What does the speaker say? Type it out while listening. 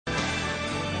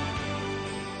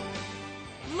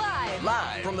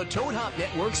Live from the Toad Hop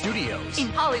Network studios. In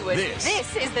Hollywood,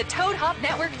 This is the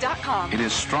ToadHopNetwork.com. It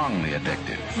is strongly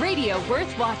addictive. Radio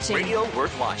worth watching. Radio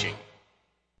worth watching.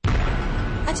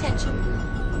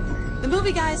 Attention. The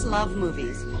movie guys love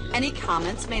movies. Any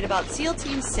comments made about SEAL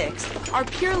Team 6 are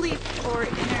purely for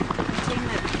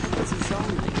entertainment purposes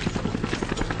only.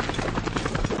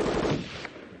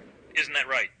 Isn't that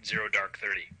right, Zero Dark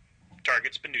 30?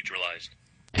 Target's been neutralized.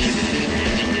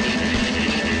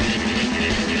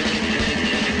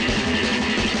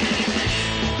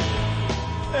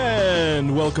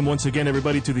 And welcome once again,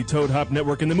 everybody, to the Toad Hop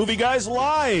Network and the Movie Guys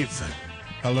Live.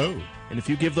 Hello. And if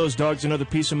you give those dogs another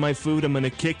piece of my food, I'm going to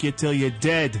kick you till you're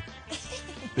dead.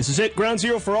 This is it, Ground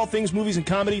Zero for all things movies and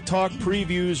comedy, talk,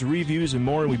 previews, reviews, and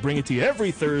more. And we bring it to you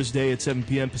every Thursday at 7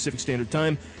 p.m. Pacific Standard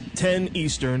Time, 10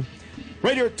 Eastern.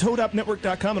 Right here at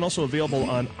ToadHopNetwork.com and also available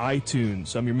on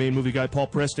iTunes. I'm your main movie guy, Paul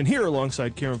Preston, here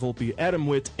alongside Karen Volpe, Adam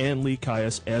Witt, and Lee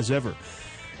Caius as ever.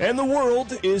 And the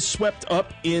world is swept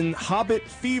up in Hobbit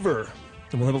fever.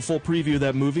 And we'll have a full preview of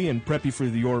that movie and prep you for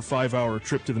your 5-hour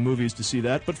trip to the movies to see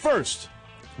that. But first,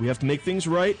 we have to make things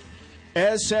right,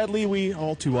 as sadly we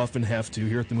all too often have to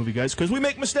here at the Movie Guys, because we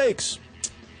make mistakes.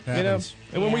 Happens.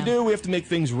 And when we do, we have to make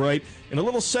things right in a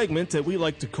little segment that we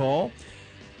like to call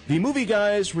the Movie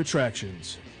Guys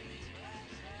Retractions.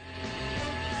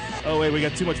 Oh, wait, we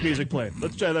got too much music playing.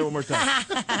 Let's try that one more time.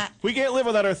 We can't live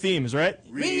without our themes, right?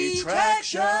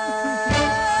 Retraction!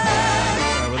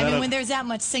 When there's that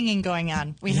much singing going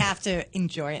on, we have to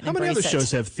enjoy it and How many embrace other it.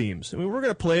 shows have themes? I mean, we're going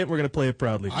to play it. We're going to play it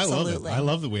proudly. I love it. Absolutely. I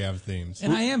love that we have themes.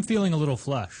 And I am feeling a little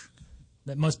flush.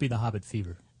 That must be the Hobbit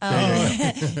fever.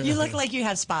 Oh, you look like you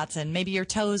have spots, and maybe your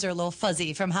toes are a little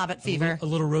fuzzy from Hobbit fever. A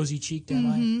little rosy cheek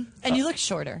down And you look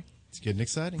shorter. It's getting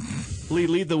exciting.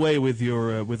 Lead the way with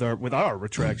your with our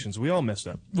retractions. We all messed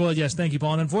up. Well, yes, thank you,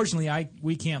 Paul. And unfortunately,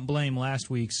 we can't blame last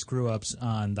week's screw-ups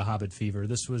on the Hobbit fever.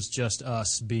 This was just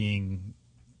us being...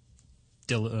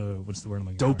 what's the word I'm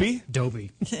looking for? Dopey?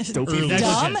 Dopey. Dopey.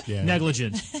 Negligent. Yeah.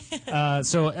 Negligent.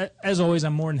 So, as always,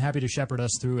 I'm more than happy to shepherd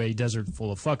us through a desert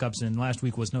full of fuck-ups, and last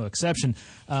week was no exception.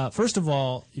 First of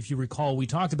all, if you recall, we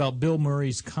talked about Bill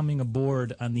Murray's coming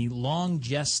aboard on the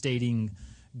long-gestating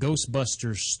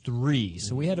Ghostbusters 3.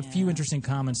 So we had a few interesting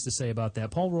comments to say about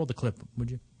that. Paul, roll the clip,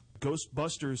 would you?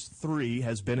 Ghostbusters 3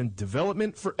 has been in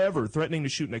development forever, threatening to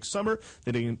shoot next summer,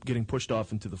 then getting pushed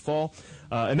off into the fall.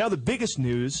 And now the biggest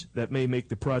news that may make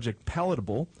the project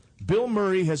palatable, Bill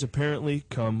Murray has apparently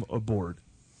come aboard.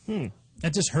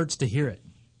 That just hurts to hear it.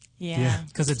 Yeah.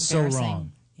 Because it's so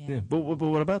wrong. Yeah. But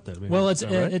what about that? I mean, Well, is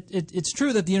that right? it's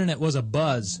true that the internet was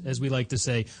abuzz, as we like to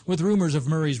say, with rumors of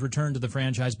Murray's return to the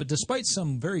franchise. But despite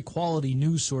some very quality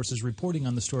news sources reporting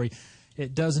on the story,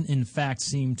 it doesn't, in fact,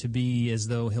 seem to be as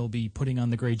though he'll be putting on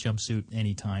the gray jumpsuit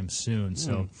anytime soon.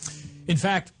 So, in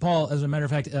fact, Paul, as a matter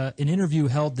of fact, an interview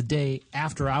held the day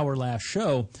after our last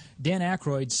show, Dan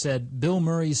Aykroyd said Bill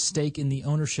Murray's stake in the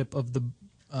ownership of the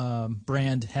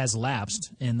brand has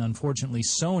lapsed, and unfortunately,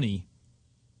 Sony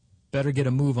better get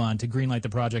a move on to greenlight the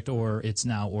project, or it's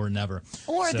now or never.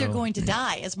 Or they're going to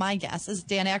die, is my guess, as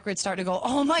Dan Aykroyd started to go,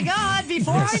 oh my God,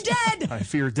 before I'm dead! I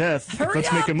fear death. Hurry Let's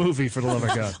up. make a movie, for the love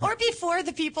of God. Or before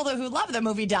the people who love the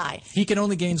movie die. He can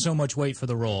only gain so much weight for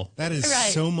the role. That is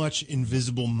Right. so much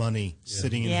invisible money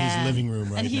sitting in his living room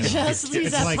right and he now. just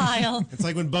leaves that pile. It's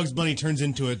like when Bugs Bunny turns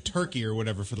into a turkey or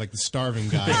whatever for like the starving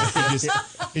guy.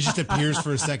 It just appears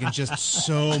for a second, just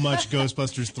so much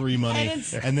Ghostbusters 3 money,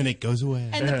 and then it goes away.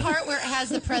 And the part where it has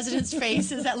the president's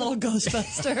face is that little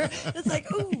Ghostbuster. It's like,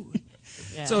 ooh.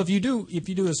 Yeah. So if you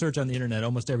do a search on the internet,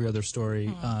 almost every other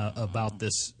story about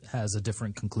this has a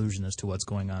different conclusion as to what's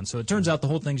going on. So it turns out the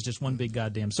whole thing's just one big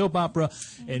goddamn soap opera,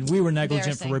 and we were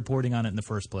negligent for reporting on it in the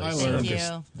first place. I learned to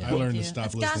stop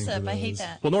That's listening gossip. to those. I hate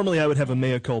that. Well, normally I would have a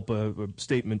mea culpa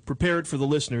statement prepared for the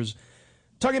listeners,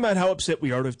 talking about how upset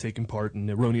we are to have taken part in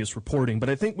erroneous reporting, but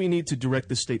I think we need to direct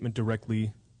this statement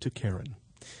directly to Karen.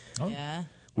 Oh. Yeah.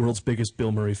 World's biggest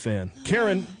Bill Murray fan.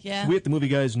 Karen, Yeah. we at the Movie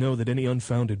Guys know that any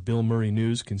unfounded Bill Murray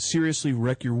news can seriously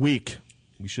wreck your week.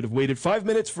 We should have waited 5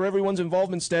 minutes for everyone's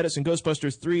involvement status in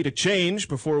Ghostbusters 3 to change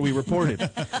before we reported.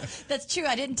 That's true.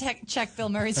 I didn't check Bill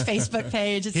Murray's Facebook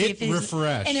page and see if he's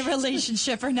refresh. in a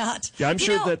relationship or not. Yeah, I'm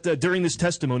sure know, that during this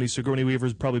testimony, Sigourney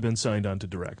Weaver's probably been signed on to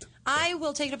direct. I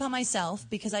will take it upon myself,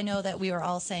 because I know that we were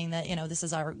all saying that, this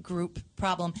is our group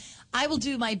problem. I will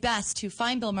do my best to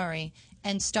find Bill Murray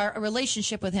and start a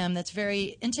relationship with him that's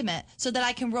very intimate, so that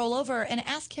I can roll over and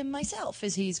ask him myself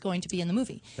if he's going to be in the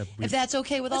movie. If that's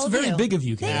okay with all of you. That's very big of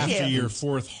you, Karen. Thank After you. your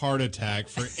fourth heart attack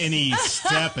for any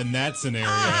step in that scenario,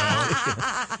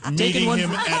 meeting him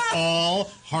at all,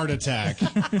 heart attack.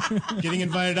 Getting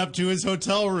invited up to his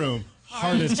hotel room,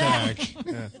 heart attack.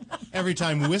 Every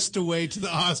time whisked away to the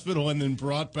hospital and then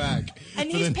brought back. And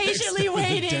for he's the next patiently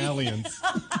waiting. Dalliance.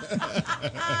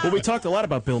 Well, we talked a lot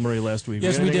about Bill Murray last week.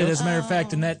 Yes, we Anything did, else? as a matter of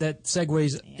fact, and that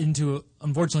segues into,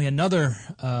 unfortunately, another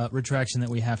retraction that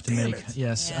we have to make.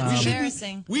 Yes. Yeah, it's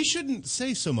embarrassing. We shouldn't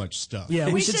say so much stuff. Yeah,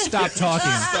 we should stop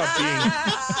talking.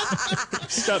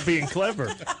 Stop being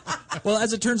clever. Well,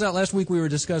 as it turns out, last week we were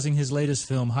discussing his latest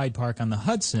film, Hyde Park on the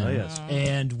Hudson. Oh, yes.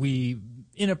 And we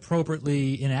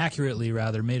inaccurately,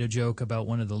 made a joke about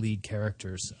one of the lead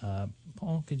characters.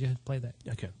 Paul, could you play that?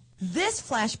 Okay. This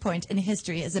flashpoint in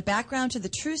history is a background to the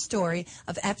true story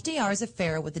of FDR's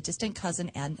affair with a distant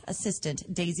cousin and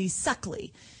assistant, Daisy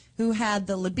Suckley, who had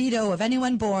the libido of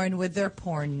anyone born with their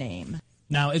porn name.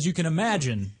 Now, as you can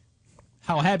imagine,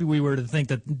 how happy we were to think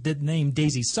that the name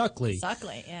Daisy Suckley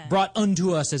brought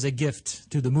unto us as a gift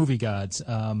to the movie gods.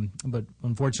 But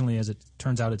unfortunately, as it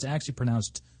turns out, it's actually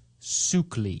pronounced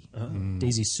Suckley.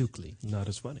 Daisy Suckley. Not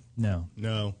as funny.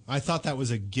 No. I thought that was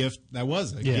a gift. That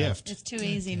was a gift. It's too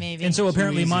easy, maybe. And so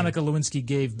apparently easy. Monica Lewinsky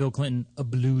gave Bill Clinton a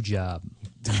blue job.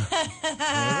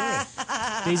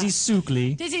 Daisy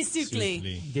Suckley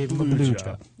gave him a blue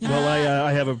job. Well,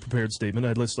 I have a prepared statement.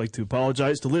 I'd just like to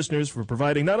apologize to listeners for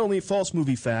providing not only false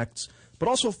movie facts, but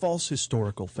also false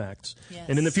historical facts. Yes.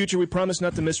 And in the future, we promise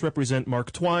not to misrepresent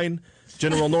Mark Twain,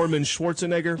 General Norman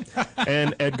Schwarzenegger,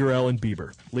 and Edgar Allan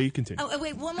Bieber. Lee, continue. Oh,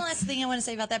 wait, one last thing I want to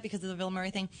say about that because of the Bill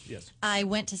Murray thing. Yes. I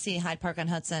went to see Hyde Park on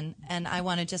Hudson, and I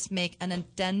want to just make an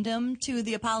addendum to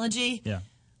the apology. Yeah.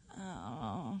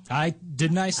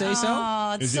 Didn't I say so?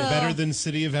 Oh, Is it better than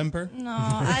City of Emperor? No,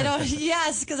 I don't.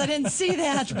 Yes, because I didn't see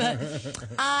that.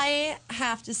 But I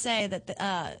have to say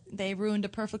that they ruined a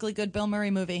perfectly good Bill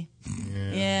Murray movie.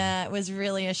 Yeah, it was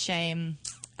really a shame.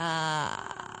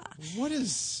 What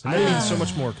is... I need so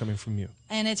much more coming from you.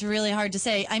 And it's really hard to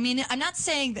say. I mean, I'm not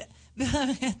saying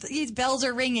that these bells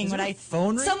are ringing when I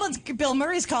phone ring? Bill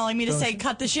Murray's calling me to say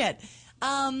cut the shit.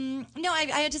 No,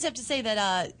 I just have to say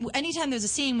that anytime there's a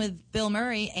scene with Bill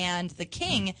Murray and the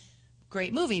King,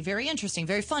 great movie, very interesting,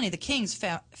 very funny. The King's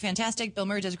fantastic. Bill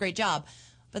Murray does a great job.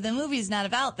 But the movie's not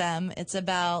about them. It's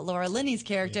about Laura Linney's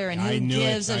character and who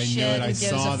gives a shit, who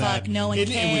gives a fuck. No one cares.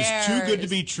 It was too good to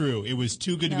be true. It was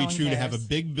too good to be true to have a cares.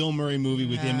 big Bill Murray movie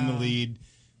with him in the lead.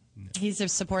 He's a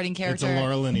supporting character. It's a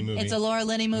Laura Linney movie. It's a Laura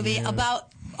Linney movie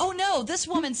about, oh no, this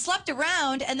woman slept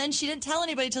around and then she didn't tell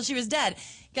anybody till she was dead.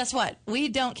 Guess what? We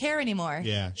don't care anymore.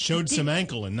 Yeah, showed some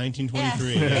ankle in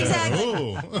 1923. Yeah, exactly.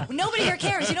 Ooh. Nobody here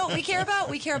cares. You know what we care about?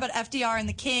 We care about FDR and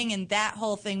the King, and that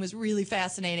whole thing was really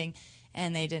fascinating,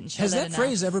 and they didn't show Has that enough.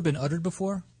 phrase ever been uttered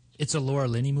before? It's a Laura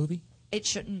Linney movie? It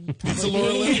shouldn't. It's a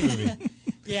Laura Linney movie.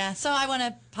 Yeah, so I want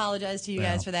to apologize to you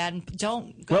guys for that, and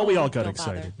don't go. Well, we all got don't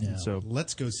bother. excited. Yeah. So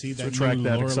let's go see that track new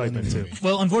that Laura excitement, Linney too. movie.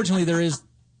 Well, unfortunately, there is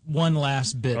one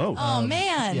last bit. Oh,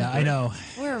 man. Yeah, I know.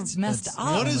 We're messed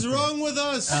up. What is wrong with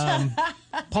us?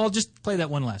 Paul, just play that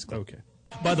one last clip. Okay.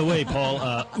 By the way,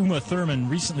 Paul, Uma Thurman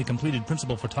recently completed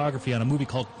principal photography on a movie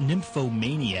called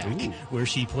Nymphomaniac, where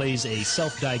she plays a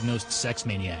self-diagnosed sex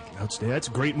maniac. Outstanding. That's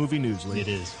great movie news, Lee. It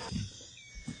is.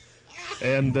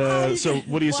 And so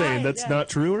what are you saying? That's not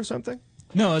true or something?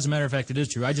 No, as a matter of fact, it is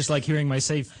true. I just like hearing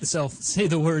myself say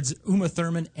the words Uma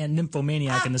Thurman and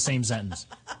nymphomaniac in the same sentence.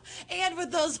 And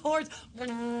with those horns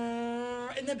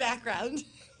in the background.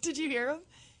 Did you hear them?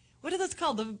 What are those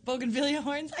called? The bougainvillea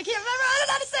horns? I can't remember. I don't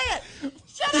know how to say it.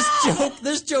 Shut up!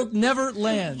 This joke never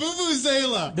lands.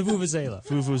 Vuvuzela. The Vuvuzela.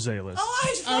 Vuvuzelas.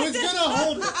 Oh, I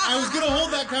was gonna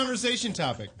hold that conversation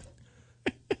topic.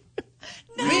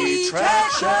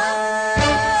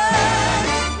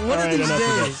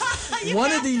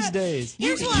 One of these days.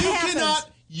 Here's what happens.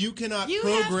 You cannot You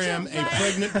have program to a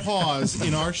pregnant pause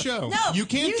in our show. No, you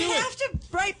can't do You it. have to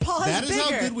write pause That is bigger.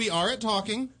 how good we are at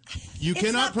talking. You It's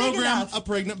cannot not big program enough. a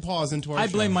pregnant pause into our show. I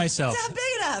blame myself. It's not big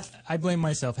enough. I blame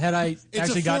myself. Had I It's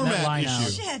actually a gotten that format line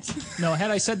issue. out. Shit. No,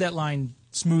 had I said that line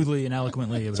smoothly and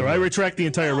eloquently. It would So I retract the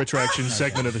entire retraction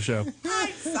segment of the show.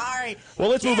 I'm sorry. Well,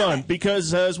 let's move Damn on it.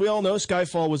 because, as we all know,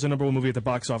 Skyfall was the #1 movie at the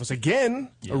box office. Again,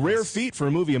 a rare feat for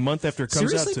a movie a month after it comes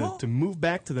Seriously, out Paul? to move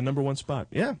back to the #1 spot.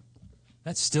 Yeah,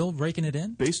 That's still raking it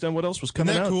in? based on what else was Isn't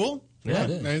coming that out. cool? Yeah, it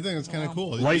is. I think that's kind of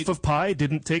cool. Life of Pi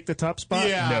didn't take the top spot?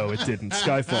 Yeah. No, it didn't.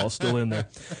 Skyfall still in there.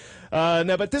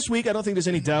 Now, but this week, I don't think there's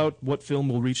any doubt what film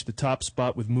will reach the top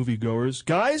spot with moviegoers.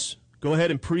 Guys, go ahead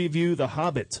and preview The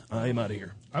Hobbit. I am out of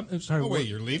here. I'm sorry. Oh, wait,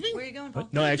 you're leaving? Where are you going, Paul?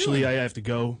 No, actually, I have to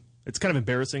go. It's kind of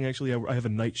embarrassing, actually. I have a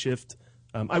night shift.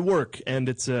 I work, and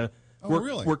it's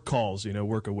really? work calls,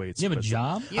 work awaits. You have a But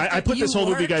job? I put this You whole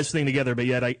movie work? guys thing together, but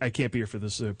yet I can't be here for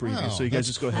this preview. Wow, so you guys that's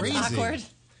just go ahead. crazy. Awkward.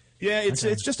 Yeah, it's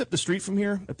just up the street from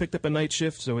here. I picked up a night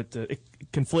shift, so it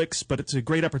conflicts, but it's a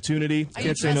great opportunity. Are you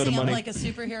Can't say no to dressing up money. like a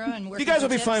superhero and working You guys for will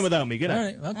be tips? fine without me. Good All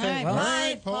night. right. Okay. All Well,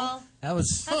 right, Paul. that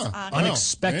was awkward.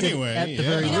 unexpected Anyway, at the yeah.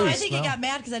 very You know, I least. think he got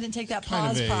mad because I didn't take that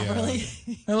Kind of pause a, properly.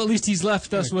 Well, at least he's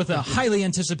left us with a highly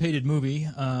anticipated movie.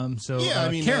 Karen,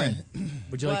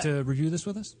 would you like What? to review this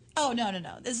with us? Oh, no.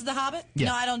 This is The Hobbit? Yeah.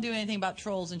 No, I don't do anything about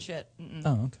trolls and shit. Mm-mm.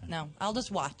 Oh, okay. No, I'll just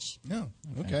watch. No.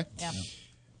 Okay. Yeah.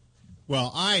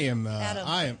 Well, I am.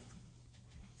 Adam.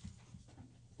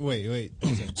 Wait.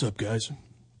 What's up, guys?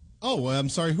 Oh, I'm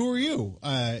sorry. Who are you?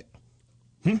 I'm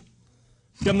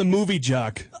the movie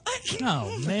jock.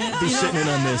 Oh, man. Be sitting in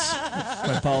on this.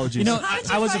 My apologies. You know, How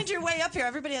did I you was find your way up here?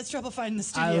 Everybody has trouble finding the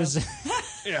studio. I was,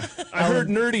 yeah, I heard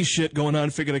nerdy shit going on.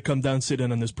 Figured I'd come down, sit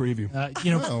in on this preview.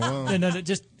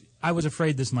 I was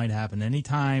afraid this might happen.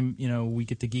 Anytime, we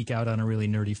get to geek out on a really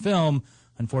nerdy film,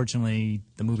 unfortunately,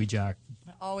 the movie jock.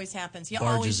 It always happens. He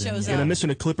Barges always in, shows yeah. And I'm up. missing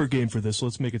a clipper game for this, so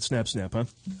let's make it snap, huh?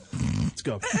 Let's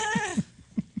go.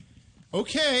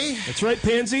 Okay. That's right,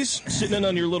 pansies. Sitting in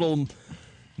on your little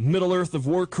Middle Earth of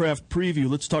Warcraft preview.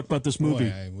 Let's talk about this movie.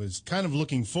 Boy, I was kind of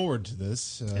looking forward to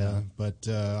this, but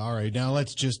all right, now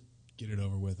let's just get it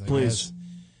over with. I Please.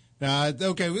 guess.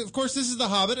 Okay, of course, this is The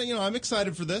Hobbit. I'm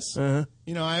excited for this. I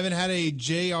haven't had a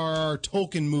J.R.R.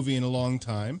 Tolkien movie in a long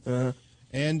time.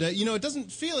 And, it doesn't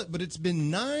feel it, but it's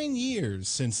been 9 years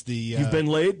since the... You've been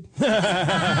laid? All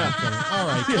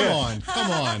right,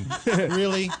 come on.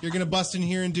 Really? You're going to bust in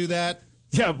here and do that?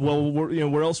 Yeah, well,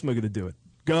 where else am I going to do it?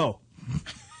 Go.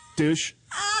 Douche.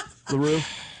 LaRue.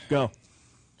 Go.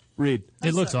 Read.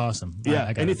 It looks awesome.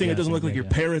 Yeah, anything that doesn't look like your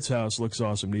parents' house looks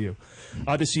awesome to you.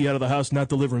 Odyssey out of the house, not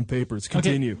delivering papers.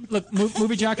 Continue. Okay, look,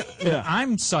 Movie Jock, Yeah.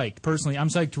 I'm psyched, personally. I'm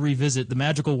psyched to revisit the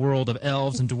magical world of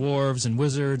elves and dwarves and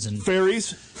wizards and...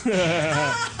 Fairies.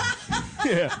 Yeah.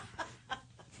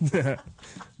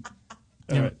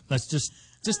 Let's just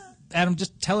Adam,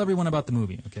 just tell everyone about the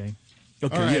movie, okay?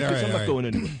 Okay, All right, yeah, all 'cause right, I'm all not going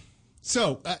into it.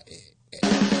 So,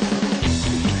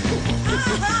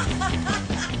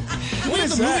 What we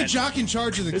have is the that? movie jock in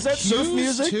charge of the Is that surf cues,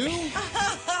 music? too?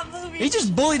 He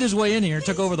just bullied his way in here and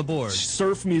took over the board.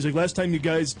 Surf music. Last time you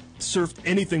guys surfed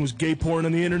anything was gay porn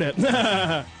on the internet.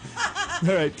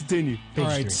 All right, continue. All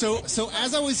right, so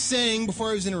as I was saying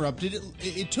before I was interrupted,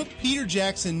 it took Peter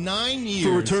Jackson 9 years.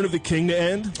 For Return of the King to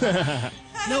end?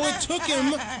 No, it took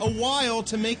him a while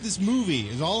to make this movie.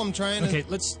 Is all I'm trying to. Okay,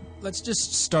 let's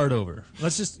just start over.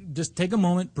 Let's just take a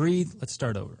moment, breathe. Let's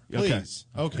start over. Please.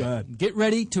 Okay. God. Get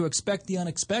ready to expect the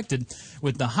unexpected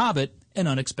with The Hobbit: An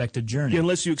Unexpected Journey. Yeah,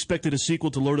 unless you expected a sequel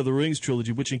to Lord of the Rings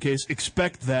trilogy, which in case,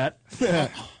 expect that.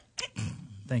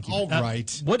 Thank you. All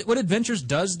right. What adventures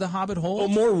does The Hobbit hold? Oh,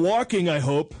 more walking, I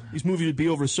hope. These movies would be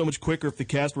over so much quicker if the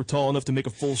cast were tall enough to make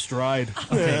a full stride.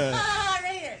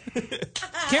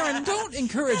 Karen, don't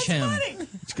encourage him.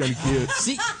 It's kind of cute.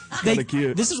 See, Kinda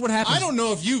cute. This is what happens. I don't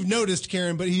know if you've noticed,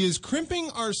 Karen, but he is crimping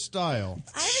our style.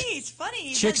 I think he's funny.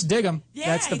 He Chicks does- dig him. Yeah,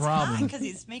 That's the problem. because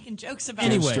he's making jokes about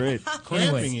Anyway, Straight.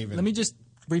 Cramping even. let me just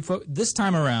refocus. This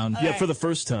time around, Yeah, for the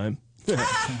first time.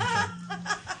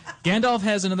 Gandalf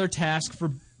has another task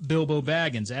for Bilbo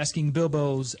Baggins, asking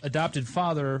Bilbo's adopted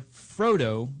father,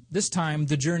 Frodo, this time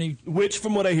the journey... Which,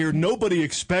 from what I hear, nobody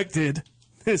expected.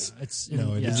 It's,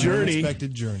 No, it yeah, is an Journey.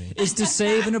 unexpected journey. is to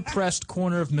save an oppressed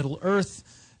corner of Middle-earth,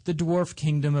 the dwarf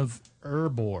kingdom of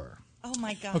Erebor. Oh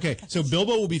my god. Okay, so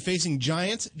Bilbo will be facing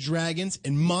giants, dragons,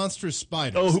 and monstrous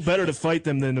spiders. Oh, who better to fight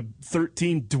them than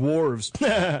 13 dwarves?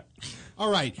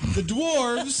 All right, the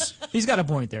dwarves... He's got a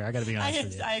point there, I gotta be honest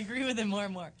with you. I agree with him more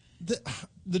and more.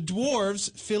 The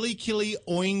dwarves, Philly, Killy,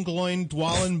 Oin, Gloin,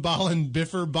 Dwalin, Balin,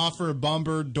 Biffer, Boffer,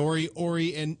 Bomber, Dory,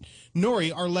 Ori, and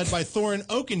Nori are led by Thorin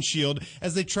Oakenshield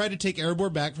as they try to take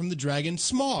Erebor back from the dragon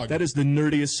Smaug. That is the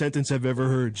nerdiest sentence I've ever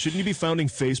heard. Shouldn't you be founding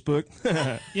Facebook?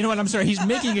 You know what, I'm sorry, he's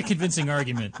making a convincing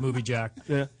argument, Movie Jock.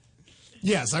 Yeah.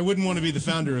 Yes, I wouldn't want to be the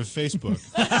founder of Facebook.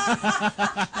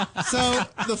 So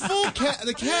the full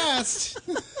the cast,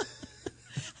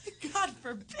 God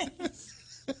forbid.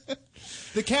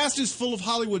 the cast is full of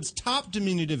Hollywood's top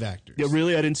diminutive actors. Yeah,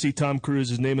 really? I didn't see Tom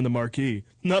Cruise's name in the marquee.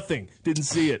 Nothing. Didn't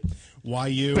see it. Why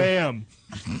you? Bam.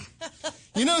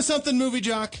 You know something, Movie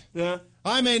Jock? Yeah.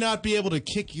 I may not be able to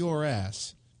kick your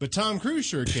ass, but Tom Cruise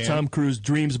sure can. Tom Cruise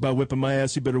dreams about whipping my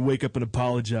ass. He better wake up and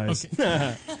apologize.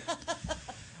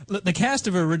 Look, the cast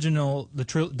of the original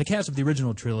trilogy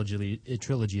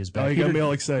is back. Oh, you got me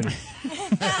all excited.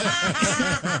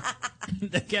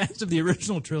 The cast of the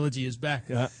original trilogy is back.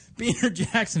 Yeah. Peter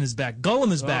Jackson is back.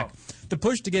 Gollum is back. The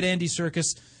push to get Andy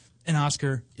Serkis and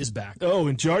Oscar is back. Oh,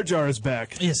 and Jar Jar is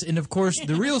back. Yes, and of course,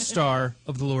 the real star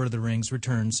of The Lord of the Rings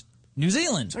returns, New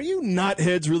Zealand. Are you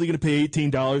knotheads really going to pay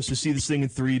 $18 to see this thing in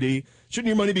 3D? Shouldn't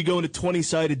your money be going to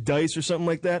 20-sided dice or something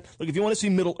like that? Look, if you want to see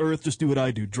Middle Earth, just do what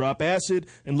I do. Drop acid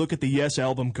and look at the Yes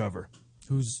album cover.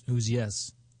 Who's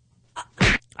Yes?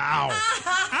 Ow.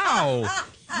 Ow.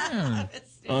 Yeah.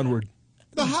 Onward.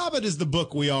 The Hobbit is the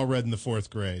book we all read in the 4th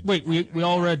grade. Wait, we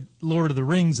all read Lord of the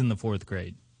Rings in the 4th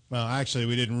grade. Well, actually,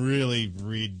 we didn't really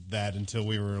read that until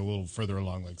we were a little further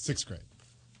along, like 6th grade.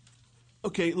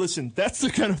 Okay, listen, that's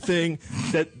the kind of thing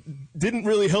that didn't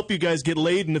really help you guys get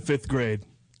laid in the 5th grade.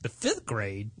 The 5th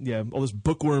grade? Yeah, all this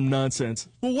bookworm nonsense.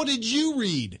 Well, what did you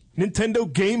read?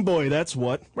 Nintendo Game Boy, that's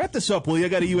what. Wrap this up, will you? I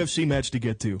got a UFC match to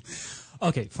get to.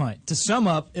 Okay, fine. To sum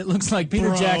up, it looks like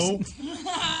Peter Jackson...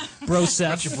 Bro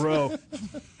Seth. That's your bro.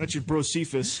 That's your bro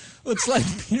Cephas. Looks like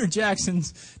Peter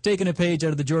Jackson's taking a page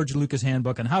out of the George Lucas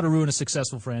handbook on how to ruin a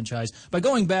successful franchise by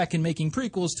going back and making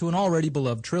prequels to an already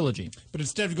beloved trilogy. But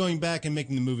instead of going back and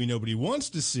making the movie nobody wants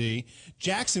to see,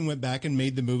 Jackson went back and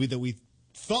made the movie that we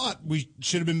thought we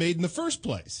should have been made in the first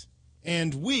place.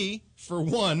 And we, for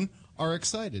one, are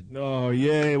excited. Oh,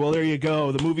 yay. Well, there you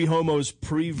go. The Movie Homo's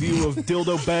preview of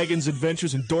Dildo Baggins'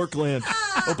 Adventures in Dorkland.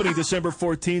 Opening December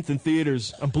 14th in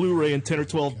theaters on Blu-ray in 10 or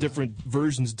 12 different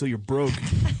versions until you're broke.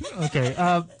 Okay.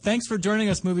 Thanks for joining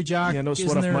us, Movie Jock. Yeah, no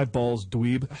sweat off my balls,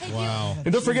 dweeb. Wow.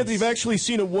 And don't forget that you've actually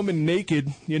seen a woman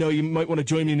naked. You know, you might want to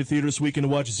join me in the theater this weekend to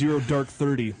watch Zero Dark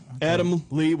 30. Okay. Adam,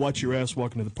 Lee, watch your ass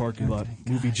walking to the parking lot.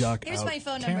 Movie Jock Here's out. my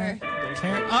phone number.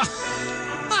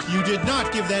 You did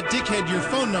not give that dickhead your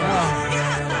phone number.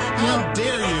 How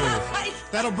dare you?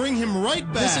 That'll bring him right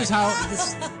back. This is how.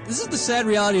 This is the sad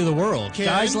reality of the world.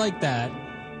 Karen? Guys like that.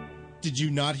 Did you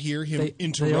not hear him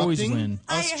interrupting they always win.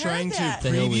 us trying to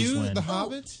They always preview win. The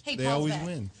Hobbit? Hey, they Paul's always back.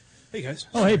 win. Hey, guys.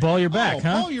 Oh, hey, Paul, you're back,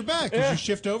 huh? Paul, you're back. Did you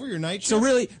shift over your night shift? So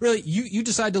really, you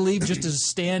decide to leave just as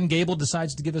Stan Gable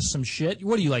decides to give us some shit?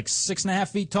 What are you, like 6.5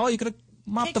 feet tall? You could have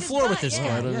mopped Kicked the his floor with butt, this yeah.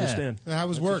 guy. I don't understand. How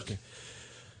was work?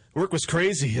 Work was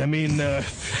crazy. I mean,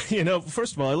 you know,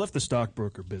 first of all, I left the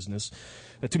stockbroker business.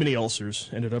 Too many ulcers.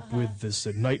 Ended up with this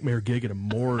nightmare gig at a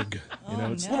morgue. You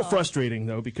know, it's a little frustrating,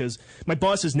 though, because my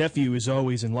boss's nephew is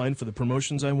always in line for the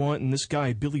promotions I want, and this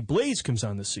guy, Billy Blaze, comes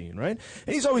on the scene, right?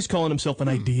 And he's always calling himself an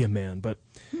idea man, but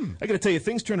I got to tell you,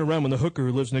 things turned around when the hooker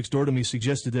who lives next door to me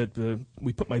suggested that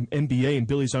we put my MBA and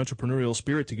Billy's entrepreneurial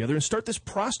spirit together and start this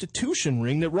prostitution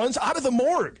ring that runs out of the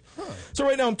morgue. So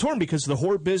right now I'm torn because the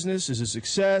whore business is a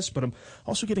success, but I'm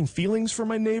also getting feelings for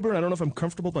my neighbor, and I don't know if I'm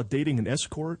comfortable about dating an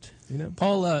escort, you know?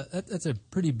 Paul, that's a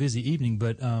pretty busy evening,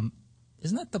 but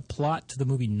isn't that the plot to the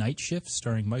movie Night Shift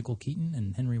starring Michael Keaton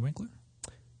and Henry Winkler?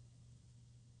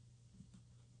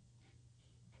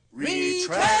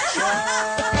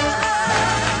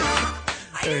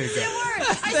 There you go.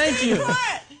 Thank you.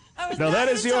 Now that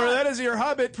is your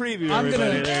Hobbit preview. I'm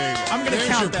everybody. gonna There you go. There's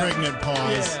count your that. pregnant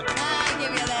pause. I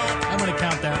give you that. I'm gonna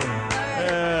count that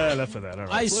one. Enough of that. All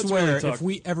right. I So let's swear, really talk. if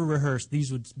we ever rehearsed,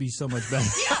 these would be so much better.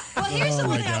 Well, here's the Oh,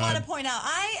 one my thing I want God. to point out.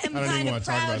 I am I don't kind even of want to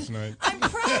talk proud. about tonight. I'm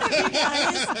proud of you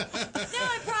guys. No,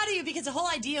 I'm proud of you because the whole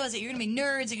idea is that you're going to be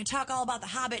nerds and you can talk all about the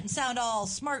Hobbit and sound all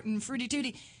smart and fruity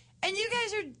tooty. And you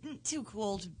guys are too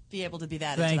cool to be able to be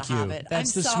that Thank into the you. Hobbit.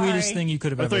 That's I'm the sorry. sweetest thing you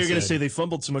could have I ever thought you were going to said. say they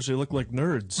fumbled so much they look like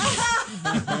nerds.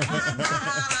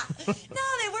 No,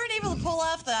 they weren't able to pull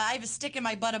off the I have a stick in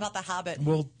my butt about the Hobbit.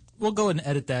 We'll go and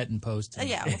edit that in post.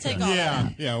 Yeah, we'll take all Yeah,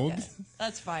 that. yeah. Well, Yeah,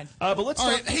 that's fine. But let's all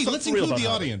talk, right, hey, let's for real include the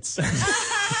about audience.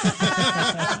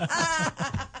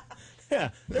 Yeah,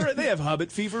 they have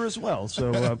Hobbit fever as well.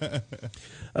 So,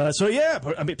 yeah,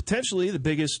 I mean, potentially the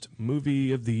biggest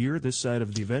movie of the year this side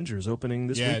of the Avengers opening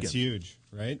this Yeah, weekend. it's huge,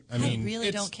 right? I really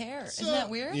it's don't care. so- Isn't that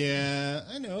weird? Yeah,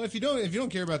 I know. If you don't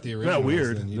care about the original, Not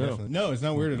weird, then you no. definitely, no, it's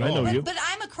not weird at I all. know you. But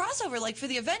I'm a crossover, like for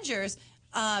the Avengers,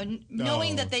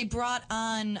 knowing that they brought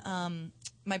on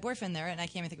my boyfriend there, and I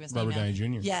can't even think of his Robert name now.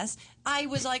 Downey Jr. Yes. I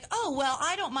was like, oh, well,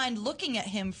 I don't mind looking at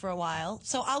him for a while,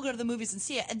 so I'll go to the movies and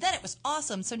see it. And then it was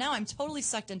awesome. So now I'm totally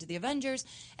sucked into the Avengers,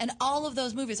 and all of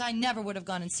those movies I never would have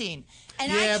gone and seen.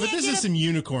 And I Yeah, but can't this get is a- some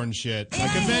unicorn shit. And Like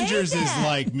I hate Avengers is that.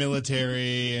 like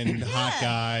military and hot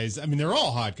guys. I mean, they're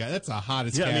all hot guys. That's the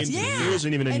hottest Yeah, I cast. mean, Yeah. there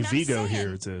isn't even any And I'm Vigo saying-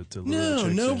 here to lure No, chicks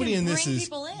in. nobody in Bring this is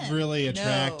people in. really No.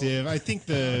 attractive. I think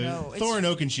the No, it's- Thor and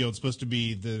Oakenshield's supposed to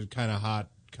be the kind of hot,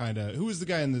 who was the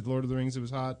guy in the Lord of the Rings that was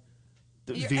hot?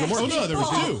 You're Viggo asking Oh Mortensen. no, there was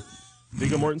Paul. two.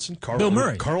 Viggo Mortensen, Bill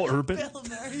Murray. Carl Urban. Bill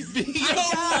Murray. Viggo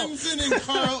Mortensen and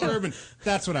Carl Urban.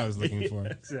 That's what I was looking for.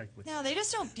 Exactly. No, they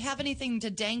just don't have anything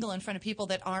to dangle in front of people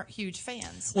that aren't huge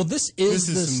fans. Well, this is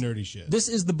some nerdy shit. This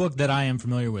is the book that I am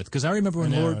familiar with because I remember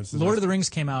when I know, Lord it's the of best. the Rings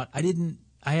came out.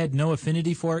 I had no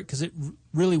affinity for it because it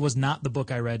really was not the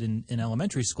book I read in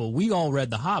elementary school. We all read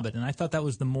The Hobbit, and I thought that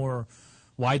was the more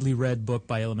widely read book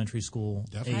by elementary school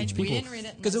age We people. didn't read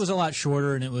it. Because it was a lot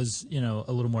shorter and it was, a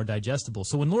little more digestible.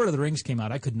 So when Lord of the Rings came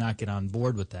out, I could not get on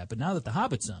board with that. But now that The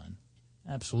Hobbit's on,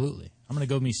 absolutely. I'm going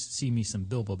to go see me some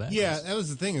Bilbo Baggins. Yeah, that was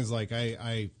the thing. Is like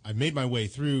I made my way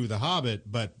through The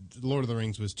Hobbit, but Lord of the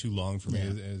Rings was too long for me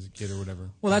as a kid or whatever.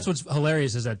 Well, that's what's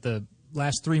hilarious is that the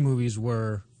last 3 movies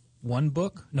were 1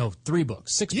 book? No, 3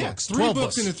 books. 6 books. 3 12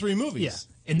 books into 3 movies.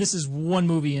 Yeah. And this is 1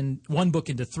 movie and 1 book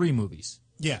into 3 movies.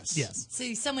 Yes. Yes.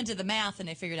 See, someone did the math and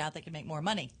they figured out they could make more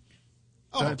money.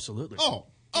 Oh, absolutely.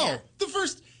 Yeah.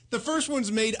 The first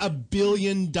one's made $1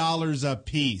 billion a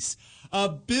piece.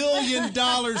 $1 billion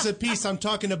a piece. I'm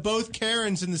talking to both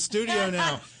Karens in the studio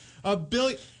now. $1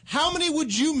 billion. How many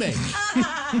would you make?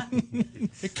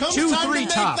 It comes 2, time 3 to make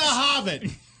tops. The Hobbit.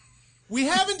 We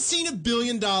haven't seen $1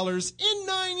 billion in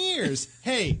 9 years.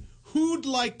 Hey, who'd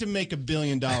like to make $1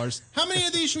 billion? How many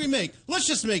of these should we make? Let's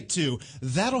just make 2.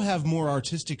 That'll have more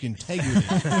artistic integrity.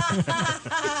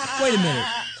 Wait a minute.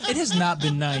 It has not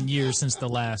been 9 years since the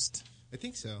last I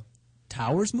think so.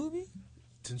 Towers movie?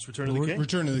 Since Return of the King.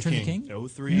 Return of the King.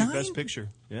 03, 9? Best Picture.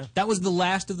 Yeah. That was the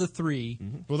last of the 3.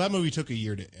 Well, that movie took a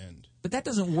year to end. But that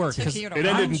doesn't work. Took 'cause a year to It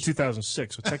ended I'm- in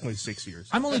 2006, so technically 6 years.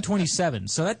 I'm only 27,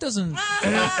 so that doesn't...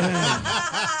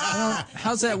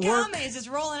 how's that work? Comedy is just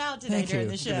rolling out today Thank during you.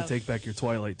 the I'm show. going to take back your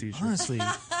Twilight t-shirt. Honestly,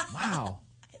 wow.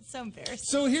 It's so embarrassing.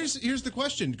 So here's the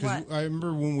question, because What? I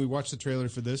remember when we watched the trailer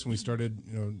for this and we started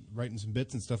writing some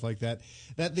bits and stuff like that,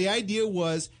 that the idea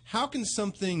was, how can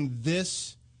something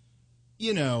this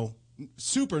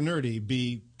super nerdy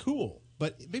be cool?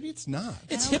 But maybe it's not.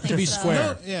 It's don't hip to think be so.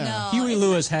 square. Yeah. No, Huey it's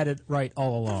Lewis had it right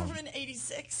all along. from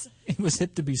 86. It was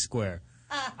hip to be square.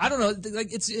 I don't know. Like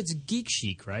it's geek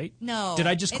chic, right? No. Did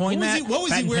I just It- coin What was that? he- what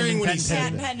was he Patent wearing pending, when he patent said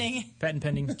pending. Patent pending. Patent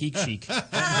pending, geek chic.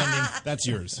 Patent pending, That's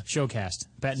yours. showcast.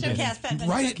 Patent pending. Showcast, patent pending.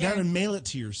 Write so it down Karen. and mail it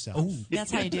to yourself.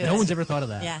 That's how you do it. No one's ever thought of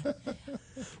that. Yeah.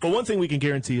 Well, one thing we can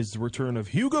guarantee is the return of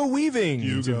Hugo Weaving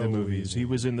into the movies. He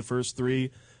was in the first 3.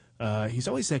 He's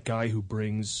always that guy who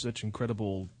brings such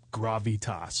incredible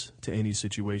gravitas to any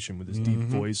situation with his deep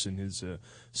voice and his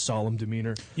solemn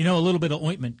demeanor. You know, a little bit of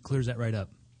ointment clears that right up.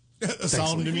 A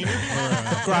solemn demeanor.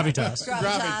 Gravitas.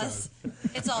 Gravitas.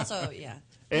 It's also, yeah.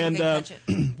 And People can catch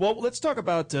it. well, let's talk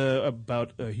about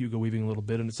Hugo Weaving a little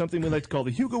bit, and it's something we like to call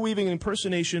the Hugo Weaving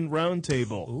Impersonation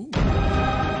Roundtable.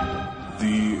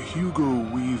 The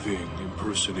Hugo Weaving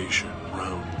Impersonation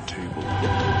Roundtable.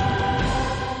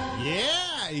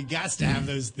 Yeah, you got to have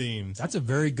those themes. That's a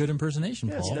very good impersonation,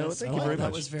 Yes, Paul. no, thank you very much.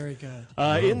 That was very good.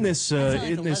 In this like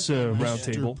a lesbian.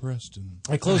 roundtable, Preston.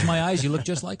 I close my eyes, you look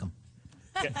just like him.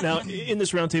 now in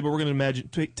this roundtable, we're going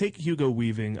to take Hugo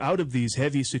Weaving out of these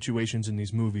heavy situations in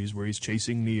these movies where he's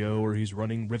chasing Neo or he's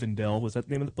running Rivendell. Was that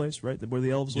the name of the place, right? Where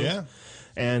the elves live? Yeah.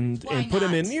 And Why put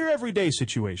him not? in your everyday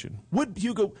situation. Would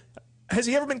Hugo? Has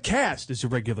he ever been cast as a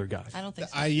regular guy? I don't think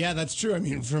so. Yeah, that's true. I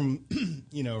mean, from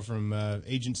from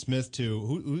Agent Smith to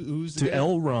who's the To guy?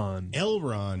 Elrond.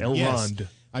 Elrond. Yes. Elrond.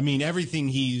 I mean, everything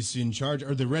he's in charge,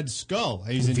 or the Red Skull.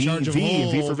 He's in V- charge of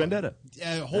V for Vendetta.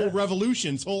 whole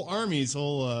revolutions, whole armies,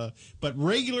 but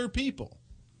regular people.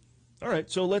 All right,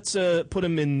 so let's put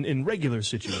him in regular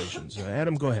situations.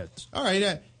 Adam, go ahead. All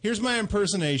right, here's my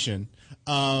impersonation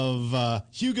of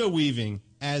Hugo Weaving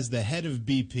as the head of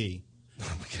BP.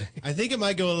 Okay. I think it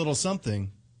might go a little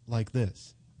something like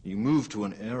this. You move to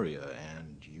an area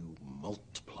and you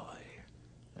multiply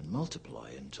and multiply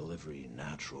until every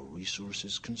natural resource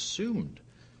is consumed.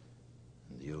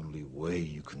 And the only way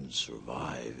you can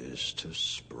survive is to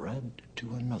spread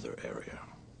to another area.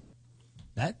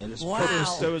 That Wow.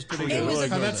 That was pretty good. It was I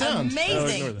like How that sounds.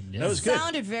 amazing. That was good.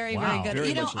 Sounded very, Wow. very good. Very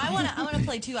You know, much so. I want to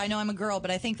play too. I know I'm a girl, but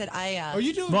I think that I. Oh,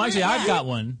 you do? well, actually, great. I've got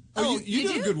one. Oh, you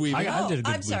do a good Weaving. I did a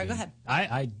good I'm sorry, Weaving. go ahead.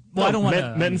 I Well, don't want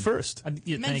to. men first.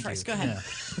 Men thank first, you. go ahead.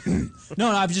 Yeah. No,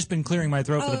 I've just been clearing my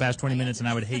throat for the Oh, past 20 I minutes, and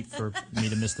I would hate for me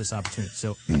to miss this opportunity.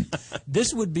 So,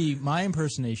 this would be my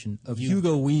impersonation of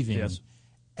Hugo Weaving Yes.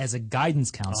 as a guidance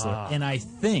counselor, and I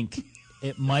think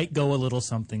it might go a little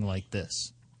something like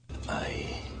this. I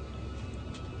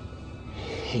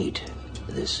hate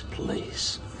this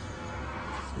place.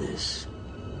 This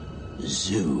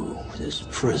zoo, this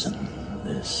prison,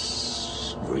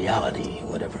 this reality,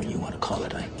 whatever you want to call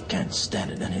it. I can't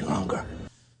stand it any longer.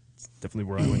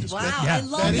 Definitely where I went to school. Wow, Yeah. I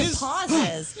love That the is-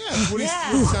 pauses. Yeah, that's what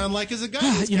he would sound like as a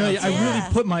guy. You know, I Yeah.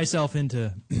 really put myself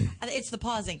into. It's the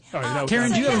pausing. All right, now,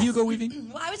 Karen, do you have a yes. Hugo Weaving?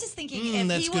 Well, I was just thinking if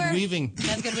that's he good were, weaving.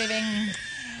 That's good weaving.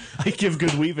 I give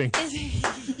good weaving. What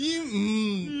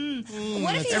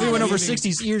if he Everyone had over his,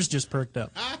 60's ears just perked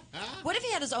up. What if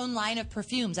he had his own line of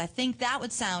perfumes? I think that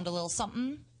would sound a little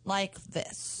something like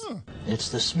this. It's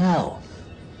the smell.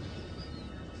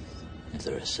 if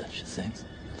there is such a thing.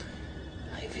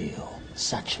 I feel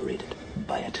saturated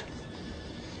by it.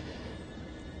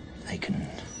 I can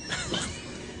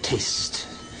taste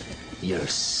your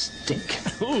stink.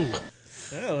 Ooh.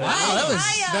 Wow,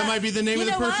 that might be the name of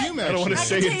the perfume. I don't want to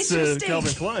say it's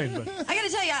Calvin Klein, but I got to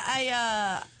tell you,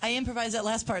 I improvised that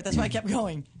last part. That's why I kept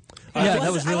going. Yeah,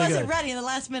 that was really good. I wasn't ready in the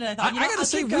last minute. I thought, I got to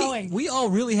say, we all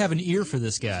really have an ear for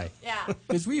this guy. Yeah.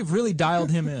 Because we've really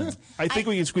dialed him in. I think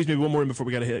we can squeeze maybe one more in before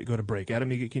we got to go to break. Adam,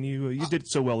 can you did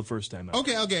so well the first time.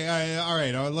 Okay. All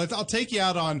right. I'll take you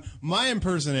out on my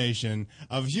impersonation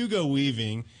of Hugo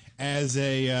Weaving as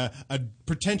a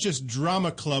pretentious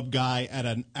drama club guy at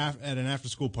an after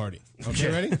school party.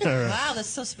 Okay, ready? Right. Wow, that's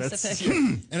so specific.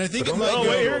 And I think it might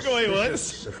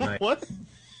go. What?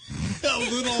 A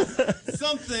little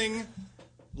something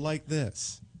like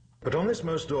this. But on this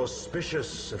most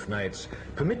auspicious of nights,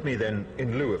 permit me then,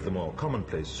 in lieu of the more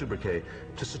commonplace sobriquet,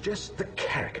 to suggest the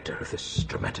character of this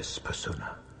dramatis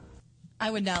persona.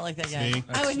 I would not like that guy. See?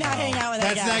 I would not hang out with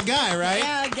that guy. That's that guy, right?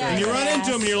 Yeah, that guy. And you run into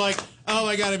him and you're like, oh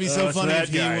my God, it'd be so funny if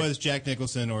he guy. was Jack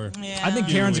Nicholson or... Yeah. I think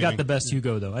Karen's got the best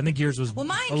Hugo, though. I think yours was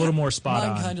a little more spot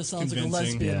on. Mine kind of sounds like a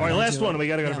lesbian. All right, last one. We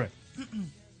got to go to break.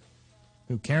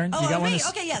 Who, Karen? Oh, you got one?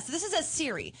 okay, yes. This is a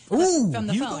Siri Ooh, from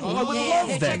the Hugo. phone. Oh, I would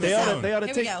love that. They ought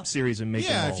to take series and make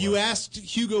them all. Yeah, if you asked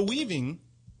Hugo Weaving...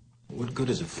 What good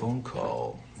is a phone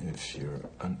call if you're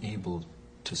unable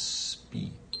to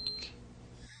speak?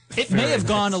 It may have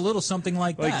gone a little something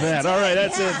like that. All right,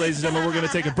 that's it, ladies and gentlemen. We're going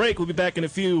to take a break. We'll be back in a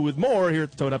few with more here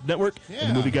at the Toad Hop Network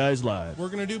and the Movie Guys Live. We're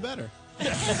going to do better.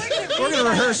 We're going to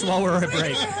rehearse while we're at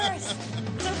break.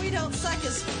 So we don't suck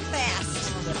as fast.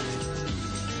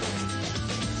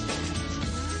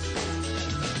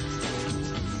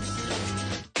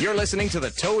 You're listening to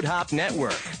the Toad Hop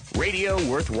Network, radio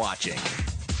worth watching.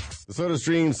 The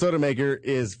SodaStream Soda Maker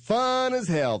is fun as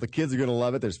hell. The kids are going to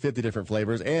love it. There's 50 different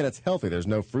flavors, and it's healthy. There's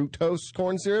no fructose,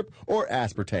 corn syrup, or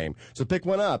aspartame. So pick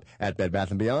one up at Bed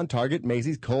Bath & Beyond, Target,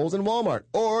 Macy's, Kohl's, and Walmart.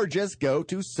 Or just go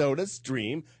to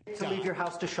SodaStream. To leave your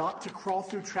house to shop, to crawl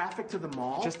through traffic to the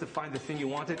mall. Just to find the thing you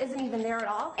wanted. Isn't even there at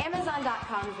all.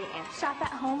 Amazon.com is the answer. Shop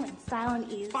at home in style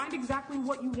and ease. Find exactly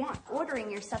what you want.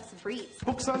 Ordering your stuff's a breeze.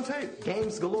 Books on tape,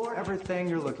 games galore, everything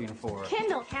you're looking for.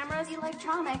 Kindle, cameras,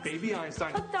 electronics. Baby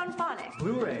Einstein. Hooked on phonics.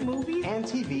 Blu-ray, movies, and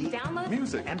TV. Download,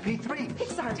 music, MP3,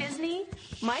 Pixar, Disney,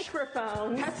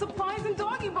 microphones, pet supplies, and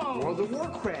doggy bones. World of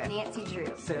Warcraft, Nancy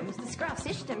Drew, Sims, the Scruff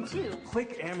System too.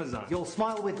 Click Amazon. You'll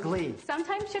smile with glee.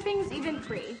 Sometimes shipping's even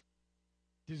free.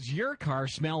 Does your car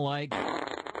smell like?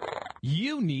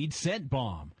 You need Scent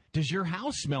Bomb. Does your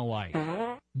house smell like?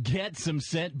 Get some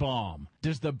Scent Bomb.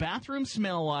 Does the bathroom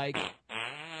smell like?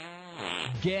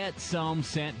 Get some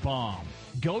Scent Bomb.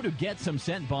 Go to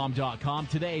GetSomeScentBomb.com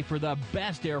today for the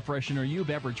best air freshener you've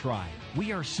ever tried.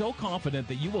 We are so confident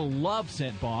that you will love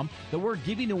Scent Bomb that we're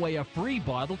giving away a free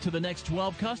bottle to the next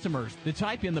 12 customers that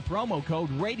type in the promo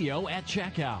code RADIO at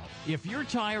checkout. If you're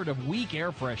tired of weak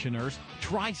air fresheners,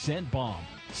 try Scent Bomb.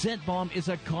 Scent Bomb is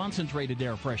a concentrated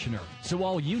air freshener, so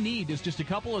all you need is just a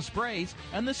couple of sprays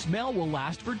and the smell will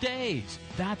last for days.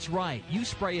 That's right, you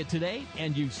spray it today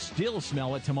and you still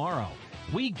smell it tomorrow.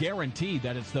 We guarantee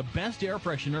that it's the best air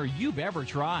freshener you've ever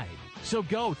tried. So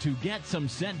go to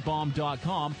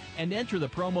GetSomeScentBomb.com and enter the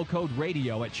promo code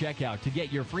RADIO at checkout to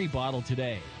get your free bottle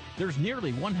today. There's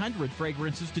nearly 100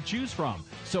 fragrances to choose from,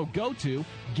 so go to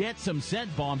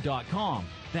GetSomeScentBomb.com.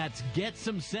 That's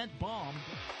GetSomeScentBomb.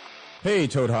 Hey,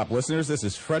 Toad Hop listeners, this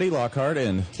is Freddie Lockhart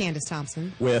and Candace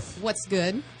Thompson with What's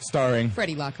Good, starring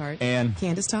Freddie Lockhart and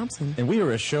Candace Thompson. And we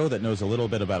are a show that knows a little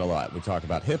bit about a lot. We talk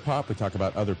about hip-hop, we talk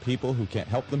about other people who can't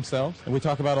help themselves, and we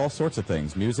talk about all sorts of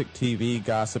things. Music, TV,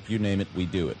 gossip, you name it, we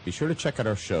do it. Be sure to check out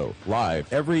our show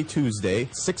live every Tuesday,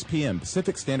 6 p.m.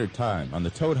 Pacific Standard Time on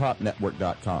the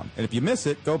ToadHopNetwork.com. And if you miss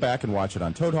it, go back and watch it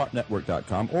on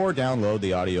ToadHopNetwork.com or download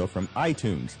the audio from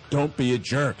iTunes. Don't be a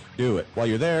jerk. Do it. While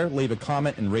you're there, leave a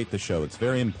comment and rate the show. It's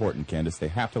very important, Candace. They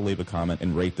have to leave a comment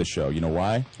and rate the show. You know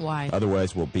why? Why?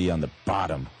 Otherwise, we'll be on the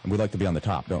bottom. And we like to be on the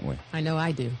top, don't we? I know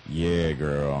I do. Yeah,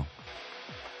 girl.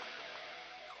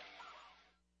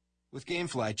 With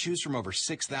GameFly, choose from over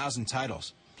 6,000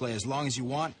 titles. Play as long as you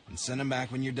want and send them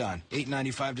back when you're done.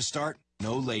 $8.95 to start,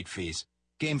 no late fees.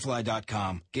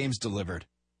 Gamefly.com. Games delivered.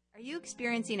 Are you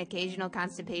experiencing occasional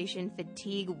constipation,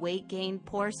 fatigue, weight gain,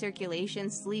 poor circulation,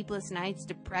 sleepless nights,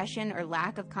 depression, or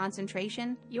lack of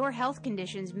concentration? Your health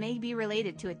conditions may be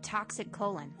related to a toxic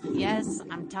colon. Yes,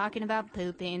 I'm talking about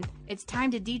pooping. It's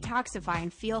time to detoxify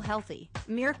and feel healthy.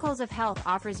 Miracles of Health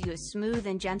offers you a smooth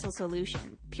and gentle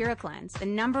solution. PuraCleanse, the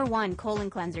 #1 colon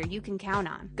cleanser you can count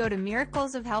on. Go to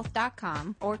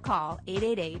miraclesofhealth.com or call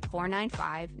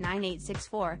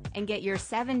 888-495-9864 and get your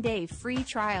 7-day free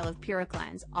trial of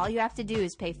PuraCleanse. All you have to do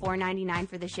is pay $4.99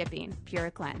 for the shipping.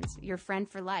 PuraCleanse, your friend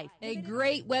for life. A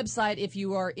great website if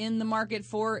you are in the market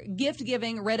for gift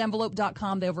giving,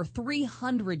 redenvelope.com. They have over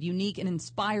 300 unique and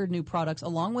inspired new products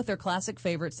along with their classic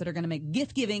favorites that are going to make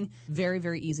gift giving very,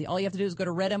 very easy. All you have to do is go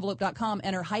to redenvelope.com,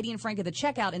 enter Heidi and Frank at the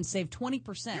checkout, and save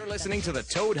 20%. You're listening to the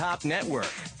Toad Hop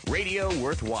Network, radio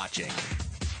worth watching.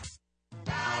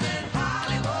 Now,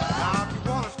 if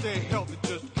you want to stay healthy,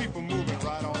 just keep them moving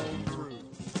right on through.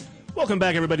 Welcome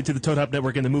back, everybody, to the Toad Hop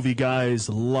Network and the Movie Guys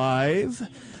Live.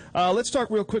 Let's talk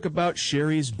real quick about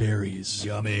Sherry's berries.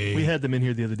 Yummy. We had them in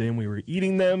here the other day, and we were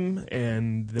eating them,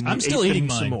 and then we I'm still ate eating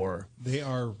them mine. some more. They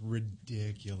are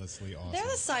ridiculously awesome. They're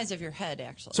the size of your head,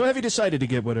 actually. So have you decided to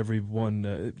get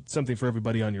something for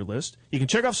everybody on your list? You can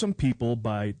check off some people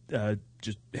by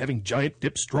just having giant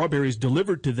dip strawberries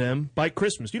delivered to them by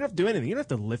Christmas. You don't have to do anything. You don't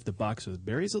have to lift a box of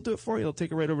berries. They'll do it for you. They'll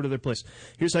take it right over to their place.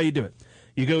 Here's how you do it.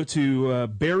 You go to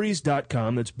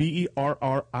berries.com. That's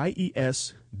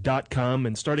BERRIES.com.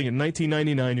 And starting at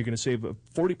 $19.99, you're going to save a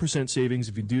 40% savings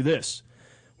if you do this.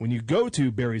 When you go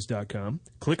to berries.com,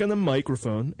 click on the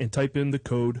microphone and type in the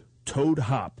code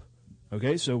TOADHOP.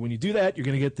 Okay, so when you do that, you're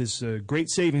going to get this great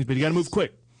savings, but you got to move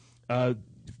quick.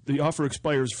 The offer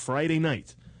expires Friday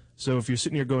night. So if you're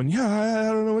sitting here going, I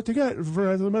don't know what to get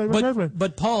for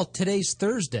But Paul, today's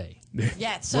Thursday.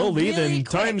 Yeah, so well, Lee, really then quick.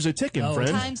 time's a ticking,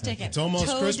 friend. Time's ticking. It's almost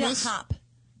Toad Christmas. Hop.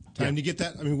 Time to get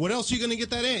that. I mean, what else are you going to get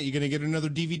that aunt? You going to get another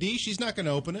DVD? She's not going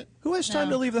to open it. Who has time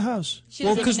to leave the house? She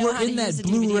Well, doesn't because even know we're how to in that use a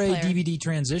Blu-ray player. DVD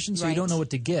transition, so you Right. don't know what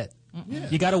to get. Yeah.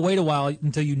 You got to wait a while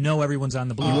until you know everyone's on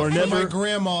the Blu-ray. You are For never my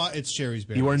grandma, it's Sherry's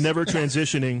berries. You are never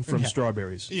transitioning from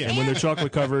strawberries. Yeah. And when they're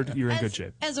chocolate covered, you're in good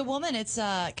shape. As a woman, it's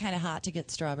kind of hot to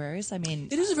get strawberries. I mean,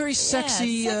 It is a very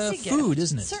sexy, sexy food, gift.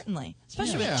 isn't it? Certainly,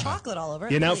 especially Yeah. with chocolate all over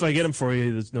it. Yeah, now if I please. get them for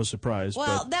you, there's no surprise.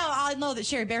 Well, but now I know that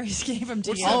Sherry Berries gave them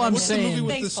to you. All I'm What's the saying- movie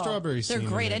with the Thankful. strawberry They're scene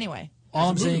great in it? anyway. All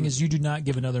I'm It's a saying movie. is you do not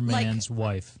give another Like- man's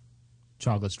wife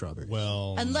chocolate strawberries.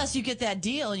 Well, Unless you get that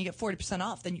deal and you get 40%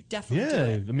 off, then you definitely do yeah,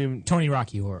 it. I mean, Tony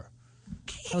Rocky Horror.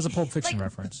 That was a Pulp Fiction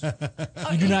reference. You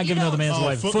do you not give another man's oh,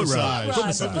 wife foot foot massage. rub. Foot Foot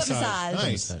massage. massage.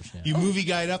 Nice. Foot massage, yeah. You movie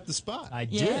guide up the spot. I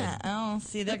did. Yeah. Oh,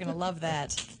 see, they're going to love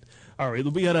that. all right,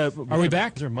 we got a. Are we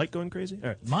back? Is there a mic going crazy? All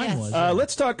right. Mine Yes. was.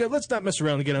 Let's talk. Let's not mess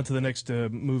around and get on to the next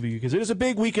movie because it is a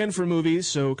big weekend for movies.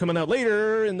 So coming out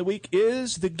later in the week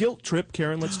is The Guilt Trip.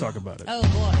 Karen, let's talk about it. Oh,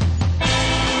 boy.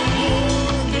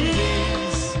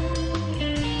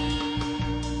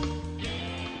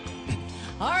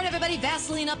 All right, everybody,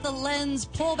 Vaseline up the lens,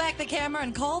 pull back the camera,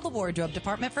 and call the wardrobe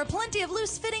department for plenty of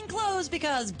loose-fitting clothes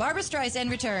because Barbra Streisand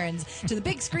returns to the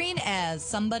big screen as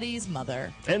somebody's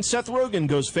mother. And Seth Rogen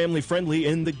goes family-friendly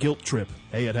in The Guilt Trip.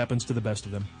 Hey, it happens to the best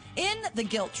of them. In The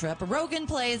Guilt Trip, Rogen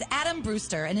plays Adam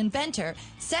Brewster, an inventor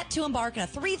set to embark on a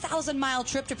 3,000-mile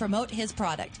trip to promote his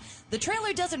product. The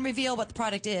trailer doesn't reveal what the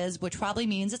product is, which probably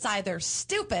means it's either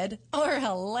stupid or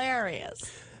hilarious.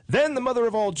 Then the mother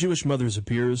of all Jewish mothers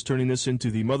appears, turning this into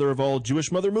the mother of all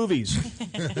Jewish mother movies.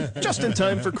 Just in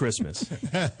time for Christmas.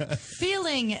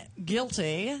 Feeling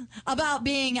guilty about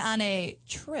being on a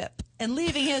trip and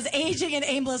leaving his aging and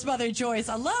aimless mother Joyce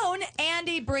alone,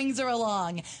 Andy brings her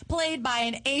along, played by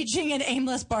an aging and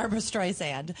aimless Barbra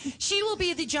Streisand. She will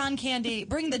be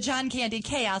bring the John Candy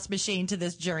chaos machine to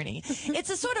this journey. It's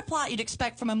the sort of plot you'd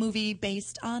expect from a movie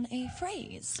based on a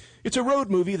phrase. It's a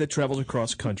road movie that travels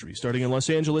across country, starting in Los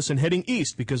Angeles and heading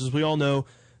east, because as we all know,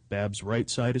 Bab's right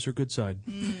side is her good side.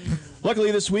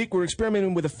 Luckily this week, we're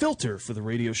experimenting with a filter for the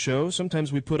radio show.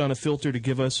 Sometimes we put on a filter to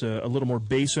give us a little more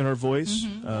bass in our voice.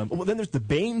 Well, then there's the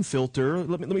Bane filter.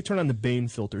 Let me turn on the Bane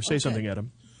filter. Say something,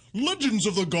 Adam. Legends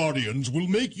of the Guardians will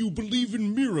make you believe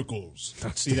in miracles.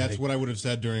 See, that's what I would have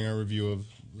said during our review of...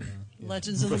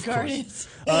 Legends of the Guardians.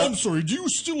 Oh, I'm sorry. Do you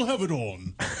still have it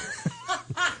on?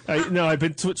 No, I've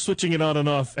been switching it on and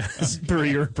off as per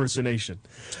your impersonation.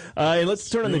 And let's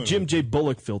turn on the Jim J.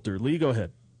 Bullock filter. Lee, go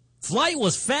ahead. Flight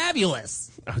was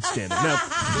fabulous. Outstanding.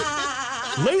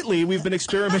 Now, lately, we've been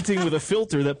experimenting with a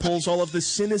filter that pulls all of the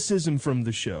cynicism from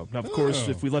the show. Now, of course,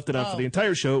 if we left it on for the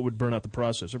entire show, it would burn out the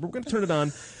processor. But we're going to turn it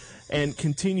on and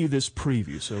continue this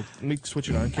preview. So let me switch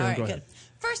it on. Karen, All right, go ahead. good.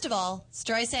 First of all,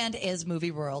 Streisand is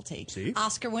movie royalty. See?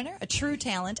 Oscar winner, a true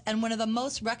talent, and one of the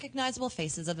most recognizable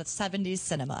faces of the 70s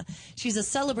cinema. She's a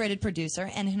celebrated producer,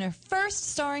 and in her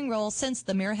first starring role since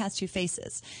The Mirror Has Two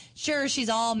Faces. Sure, she's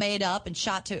all made up and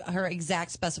shot to her exact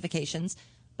specifications,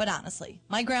 But honestly,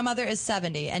 my grandmother is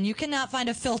 70, and you cannot find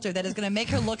a filter that is going to make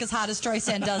her look as hot as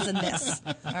Streisand does in this.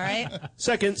 All right?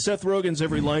 Second, Seth Rogen's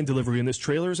every line delivery in this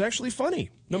trailer is actually funny.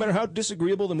 No matter how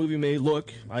disagreeable the movie may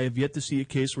look, I have yet to see a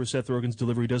case where Seth Rogen's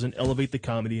delivery doesn't elevate the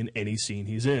comedy in any scene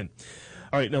he's in.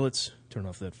 All right, now let's turn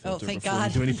off that filter thank before God.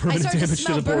 we do any permanent I started damage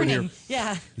to the board burning. here.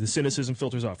 Yeah. The cynicism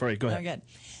filter's off. All right, go ahead. Oh, good.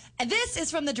 And this is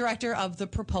from the director of The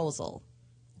Proposal.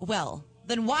 Well,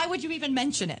 then why would you even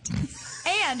mention it?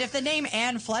 And if the name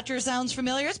Ann Fletcher sounds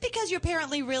familiar, it's because you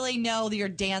apparently really know your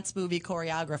dance movie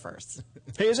choreographers.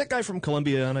 Hey, is that guy from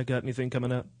Columbiana got anything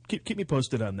coming out? Keep me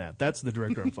posted on that. That's the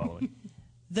director I'm following.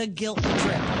 The Guilt Trip.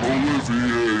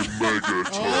 Olivier Megaton.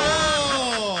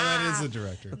 Oh, that is the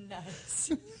director.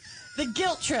 Nice. The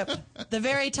Guilt Trip, the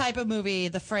very type of movie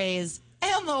the phrase,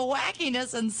 and the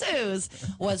wackiness ensues,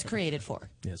 was created for.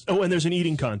 Yes. Oh, and there's an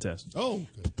eating contest. Oh,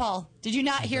 good. Paul, did you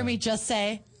not hear me just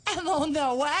say, and the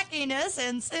wackiness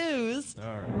ensues?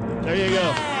 All right. There you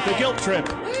go. The Guilt Trip.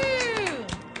 Woo!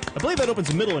 I believe that opens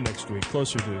the middle of next week,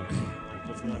 closer to,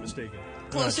 if I'm not mistaken.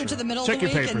 Closer to the middle Check of the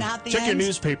your week papers. and not the Check end? your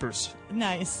newspapers.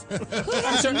 Nice. Who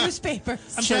has your newspapers?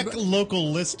 Check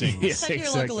local listings. Yes, Check your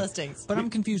exactly. local listings. But I'm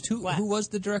confused. Who was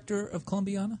the director of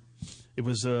Columbiana? It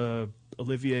was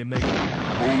Olivier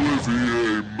Megaton.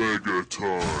 Olivier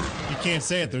Megaton. You can't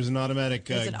say it. There's an automatic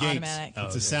It's an gate. automatic.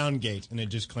 It's a sound gate, and it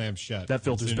just clamps shut. That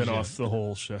filter's As soon been as you- off the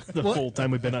whole show, the whole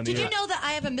time we've been on the Did you air. know that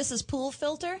I have a Mrs. Poole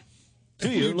filter? Do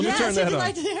you? Let me Yes, turn would that you on.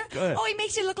 like to hear? Go ahead. Oh, he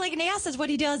makes you look like an ass is what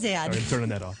he does, Ed. All right, I'm turning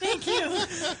that off. Thank you.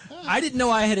 I didn't know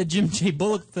I had a Jim J.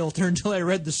 Bullock filter until I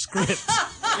read the script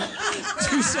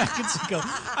 2 seconds ago.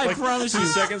 I promise 2 you.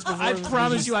 seconds before. I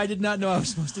promise you, I did not know I was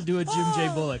supposed to do a Jim J.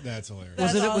 Bullock. That's hilarious.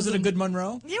 That's Was it a awesome. good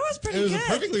Monroe? It was pretty It was good.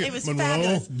 perfectly. It was Monroe,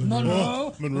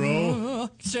 fabulous. Monroe.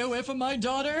 Stay away from my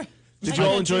daughter. Did I you all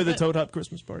didn't enjoy do the it. Toad Hop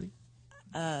Christmas party?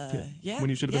 Yeah. When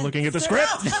you should have been looking at the Sir-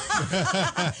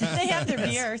 script. They have their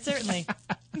beer, certainly.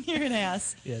 You're an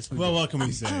ass. Yes. Well, what can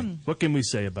we say? What can we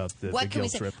say about the What can we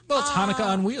Guilt say? Trip? Well, it's Hanukkah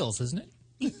on wheels, isn't it?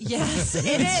 Yes,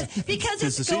 it is. Because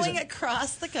Tis it's the going season.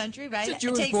 across the country, right? It's a It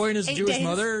Jewish takes boy and his 8 Jewish days.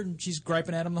 mother, and she's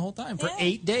griping at him the whole time for Yeah,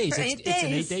 8 days. for It's 8 it's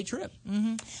an days. 8-day trip.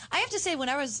 I have to say, when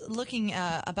I was looking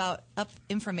up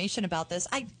information about this,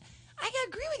 I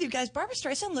agree with you guys. Barbra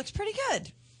Streisand looks pretty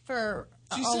good for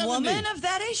She's a 70. woman of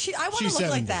that age. I want to She's look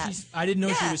like 70. that. I didn't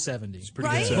know she Yeah. was 70. Pretty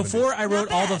Right? good. Before I wrote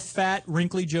Not all the bad. fat,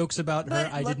 wrinkly jokes about her,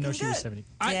 But I didn't know looking she was good. 70.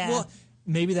 Yeah. Well,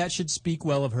 maybe that should speak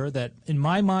well of her, that in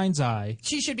my mind's eye,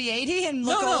 She should be 80 and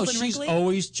look no, old and she's wrinkly.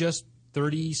 always just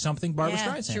 30-something Barbra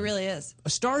yeah, Streisand. she really is.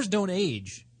 Stars don't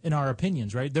age, in our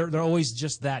opinions, right? They're always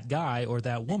just that guy or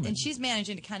that woman. And she's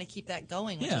managing to kind of keep that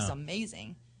going, which Yeah. is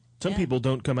amazing. Some Yeah. people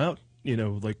don't come out. You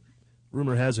know, like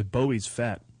rumor has it Bowie's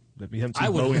fat. That we haven't seen I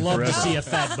would Bowie love forever. to see a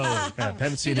fat Bowie. Yeah, haven't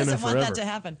He seen him in doesn't want forever. that to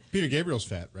happen. Peter Gabriel's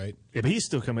fat, right? Yeah, but he's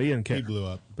still coming. He didn't care. He blew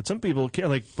up. But some people care.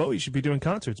 Like Bowie should be doing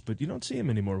concerts, but you don't see him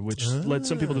anymore, which led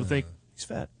some people to think he's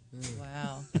fat.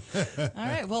 Wow. All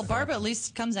right. Well, Barbara at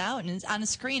least comes out and is on a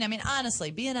screen. I mean, honestly,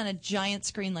 being on a giant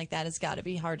screen like that has got to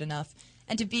be hard enough.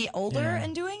 And to be older Yeah.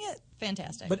 and doing it,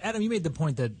 fantastic. But Adam, you made the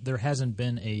point that there hasn't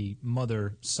been a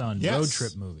mother-son Yes. road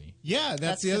trip movie. Yeah,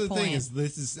 that's the the other thing point. is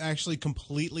this is actually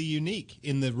completely unique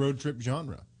in the road trip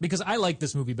genre. Because I liked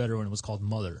this movie better when it was called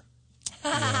Mother,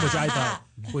 which I thought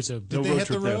was a Did they road hit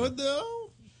the trip there. road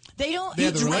though? they don't. They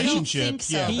had the I don't relationship, think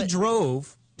so. yeah. he but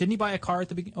drove. Didn't he buy a car at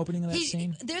the opening of that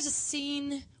scene? There's a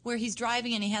scene where he's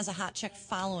driving and he has a hot chick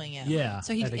following him. Yeah,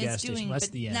 So he at the is gas station. doing, That's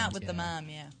but the end, not with the yeah. mom.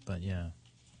 Yeah. But yeah.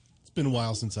 It's been a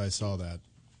while since I saw that.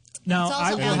 Now It's also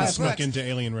I will Alan And have snuck Brooks. into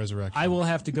Alien Resurrection. I will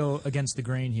have to go against the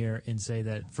grain here and say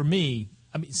that for me,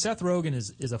 I mean Seth Rogen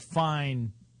is a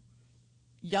fine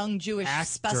Young Jewish actor,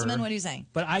 specimen. What are you saying?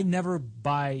 But I never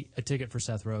buy a ticket for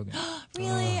Seth Rogen.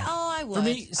 Really? Oh, I would. For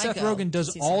me, I'd Seth go Rogen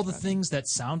does see all Seth the Rogen. things that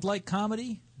sound like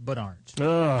comedy but aren't.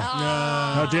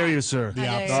 How dare you, sir? The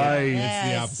opposite. I- It's Yes.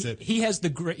 the opposite. He has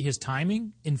his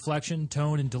timing, inflection,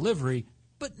 tone, and delivery,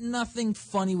 but nothing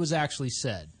funny was actually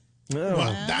said. Oh.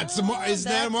 Well, that's a is that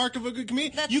a that's- mark of a good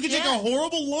comedian? that's- You can take yeah. a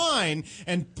horrible line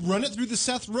and run it through the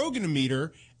Seth Rogen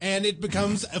meter, and it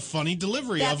becomes a funny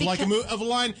delivery That of like a beca- of a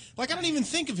line. Like I don't even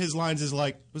think of his lines as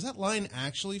like, was that line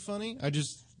actually funny? I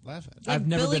just laugh at it. I've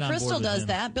never Billy been on board Crystal with does him.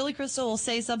 that. Billy Crystal will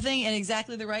say something in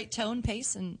exactly the right tone,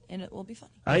 pace, and it will be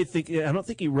funny. I don't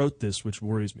think he wrote this, which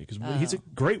worries me because he's a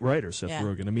great writer, Seth Yeah.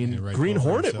 Rogen. I mean, He writes Green well for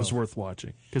Hornet himself. was worth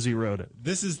watching because he wrote it.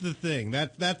 This is the thing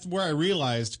that's where I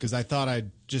realized because I thought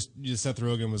Seth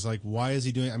Rogen was like, why is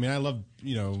he doing? I mean, I love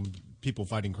people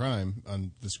fighting crime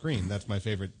on the screen. That's my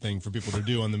favorite thing for people to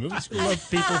do on the movie screen. Love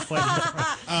people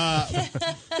fighting.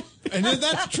 And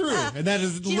that's true. And that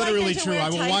is you like literally them to true. wear I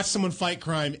will tights? watch someone fight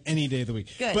crime any day of the week.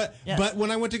 Good. Yes. But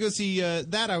when I went to go see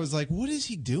that, I was like, what is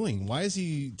he doing? Why is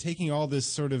he taking all this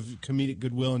sort of comedic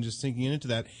goodwill and just sinking into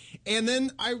that? And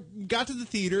then I got to the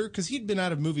theater, because he'd been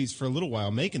out of movies for a little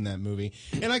while making that movie.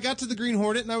 And I got to the Green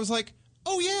Hornet, and I was like,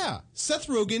 oh, yeah, Seth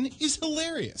Rogen is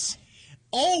hilarious.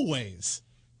 Always.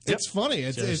 Yep. It's funny.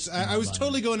 I was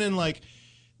totally going in like,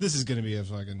 this is going to be a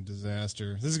fucking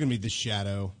disaster. This is going to be The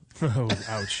Shadow. Oh,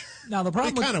 ouch. Now, the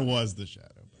problem it kind of was The Shadow.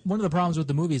 One of the problems with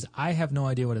the movie is I have no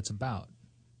idea what it's about.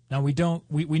 Now, we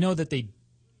know that they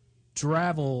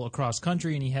travel across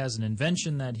country and he has an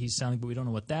invention that he's selling, but we don't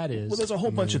know what that is. Well, there's a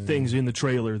whole bunch of things in the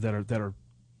trailer that are,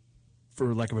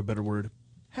 for lack of a better word,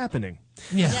 happening.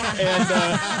 Yeah.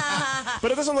 And,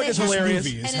 but it doesn't look as hilarious.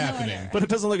 Movie is happening. But it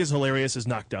doesn't look as hilarious as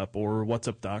Knocked Up or What's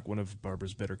Up, Doc, one of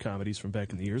Barbara's better comedies from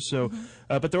back in the years. So,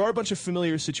 but there are a bunch of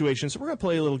familiar situations. So we're going to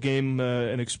play a little game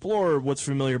and explore what's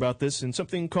familiar about this in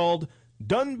something called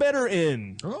Done Better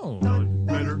In. Oh. Done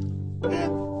Better.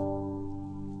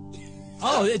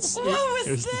 Oh, that's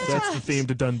the theme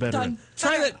to Done Better.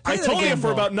 Try that. I told you if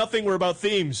we're about nothing, we're about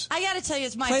themes. I got to tell you,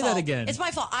 it's my Play fault. that again. It's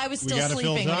my fault. I was still gotta fill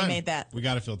sleeping when he time. made that. We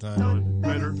got to fill time. Done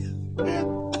Better.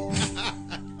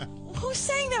 Who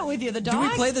sang that with you? The dog? Do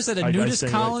we play this at a nudist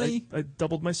colony? I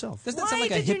doubled myself. Doesn't that Why sound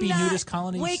like a did you hippie not nudist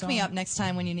colony Wake song? me up next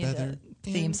time when you need the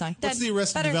theme song. What's the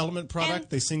Arrested Better. Development product? And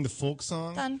They sing the folk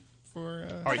song. done. For,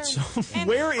 all right, so And-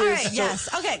 where is... all right, so,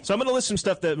 yes, okay. So I'm going to list some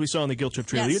stuff that we saw in the Guilt Trip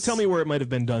trailer. Yes. You tell me where it might have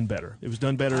been done better. It was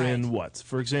done better in what?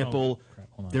 For example,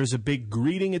 there's a big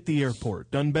greeting at the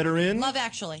airport. Done better in... Love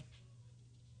Actually.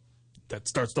 That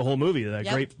starts the whole movie, that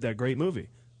Yep. great movie.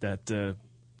 That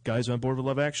guys on board with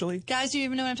Love Actually? Guys, do you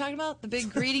even know what I'm talking about? The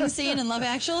big greeting scene in Love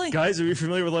Actually? Guys, are you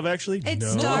familiar with Love Actually? It No.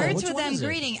 starts Which with one them is it?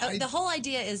 greeting. The whole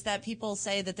idea is that people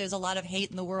say that there's a lot of hate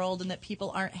in the world and that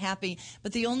people aren't happy.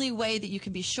 But the only way that you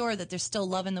can be sure that there's still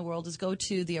love in the world is go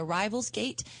to the arrivals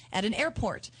gate at an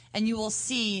airport, and you will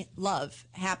see love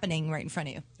happening right in front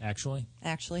of you. Actually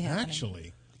happening.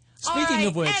 Actually. Speaking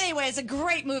of which, anyway, it's a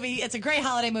great movie. It's a great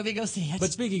holiday movie. Go see it.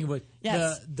 But speaking of which,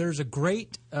 Yes. there's a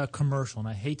great commercial, and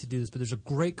I hate to do this, but there's a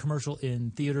great commercial in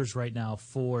theaters right now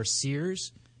for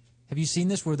Sears. Have you seen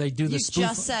this where they do the you spoof?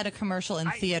 just said a commercial in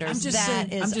theaters. I'm just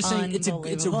saying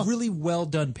it's a really well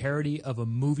done parody of a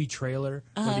movie trailer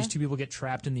where these two people get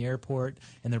trapped in the airport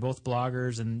and they're both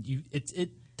bloggers, and it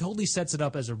totally sets it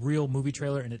up as a real movie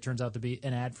trailer, and it turns out to be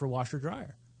an ad for washer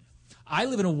dryer. I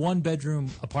live in a one-bedroom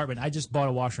apartment. I just bought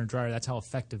a washer and dryer. That's how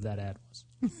effective that ad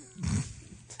was.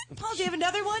 Paul, do you have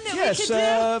another one that Yes, we could do?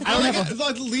 I don't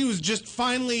like Lee was just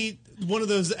finally one of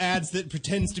those ads that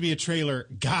pretends to be a trailer.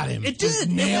 Got him. It Just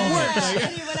did. nailed It it.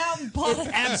 And you went out and bought It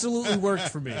absolutely worked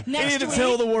for me. You need to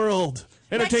tell the world,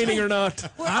 entertaining or not.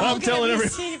 I'm telling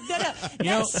everyone.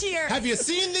 Next year. Have you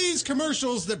seen these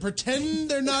commercials that pretend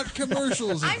they're not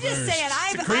commercials? I'm just saying,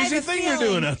 I have Crazy a thing you're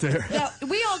feeling doing out there. that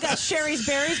we all got Sherry's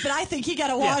berries, but I think he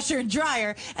got a washer and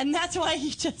dryer, and that's why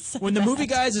he just said When the that. movie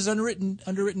Guys is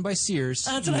underwritten by Sears.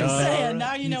 That's what I'm saying.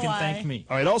 Now you know can why. thank me.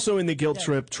 All right, also in the Guilt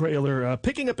Trip trailer,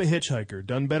 picking up a hitchhiker.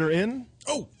 Done better in?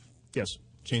 Oh. Yes.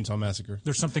 Chainsaw Massacre.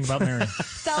 There's something about Mary.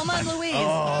 Thelma and Louise.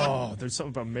 Oh, there's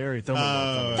something about Mary.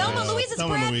 Thelma Thelma and Louise is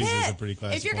Thelma and Brad Louise Pitt. is a pretty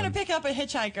classic If you're going to pick up a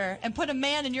hitchhiker and put a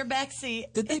man in your back seat,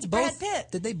 it's Brad Pitt.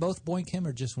 Did they both boink him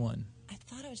or just one? I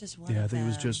thought it was just one. Yeah, I of think it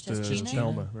was them. just Gina?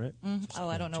 Thelma, right? Oh,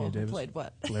 I don't know Gina who Davis. played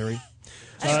what. Larry.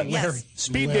 Yes.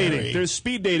 Speed Larry. dating. There's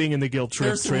speed dating in the Guilt Trip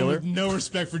There's someone trailer. with no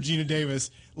respect for Gina Davis.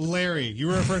 Larry.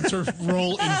 You referenced her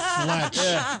role in Fletch.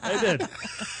 Yeah, I did.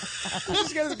 I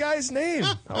just got his guy's name.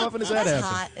 How often does that That's happen?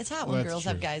 hot. It's hot when That's girls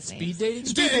true. have guys' names. Speed dating?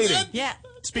 Speed dating. Yeah.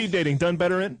 Speed dating. Done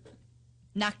better in?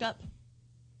 Knocked Up.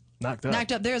 Knocked up.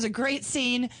 Knocked Up. There's a great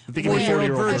scene. I think it was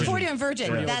 40-year-old virgin. 40-year-old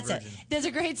virgin. Yeah. That's it. There's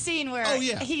a great scene where Oh,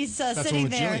 yeah. he's That's the sitting one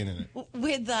with there Jillian in it.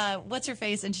 with what's her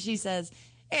face, and she says,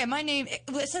 "Hey, my name."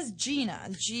 It says Gina,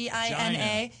 Gina,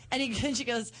 and she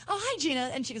goes, "Oh, hi,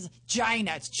 Gina," and she goes,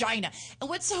 "Gina, it's Gina." And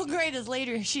what's so great is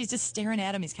later she's just staring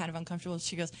at him. He's kind of uncomfortable.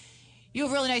 She goes, "You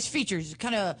have really nice features.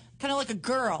 Kind of like a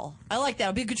girl. I like that.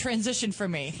 It'll be a good transition for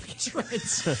me." It's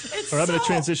Or I'm in a so-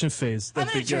 transition phase. I'm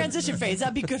That'd in be a good. transition phase.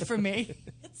 That'd be good for me.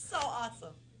 It's so awesome.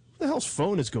 What the hell's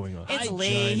phone is going on? It's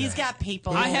Lee. He's got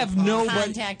people. I have nobody-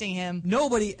 contacting him.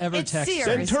 Nobody ever It's texted. Sears.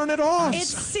 Then turn it off. It's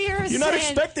Sears. You're not saying,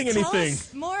 expecting "Tell anything."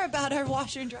 us more about our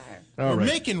washer and dryer. All We're right.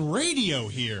 making radio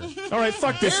here. All right,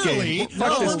 fuck this Barely. game.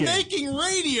 Fuck this We're game. making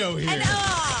radio here.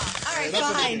 All right,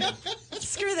 fine.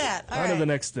 Screw that. All On right. to the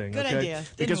next thing. Good okay? idea.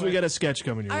 Didn't Because we work. got a sketch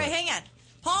coming your All right, way. hang on.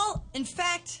 Paul, in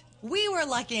fact, we were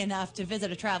lucky enough to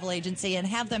visit a travel agency and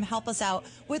have them help us out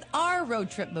with our road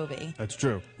trip movie. That's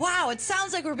true. Wow, it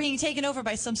sounds like we're being taken over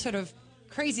by some sort of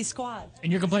crazy squad.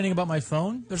 And you're complaining about my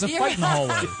phone? There's a fight in the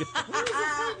hallway.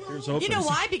 You know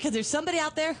why? Because there's somebody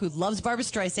out there who loves Barbra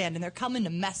Streisand, and they're coming to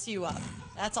mess you up.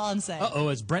 That's all I'm saying. Uh-oh,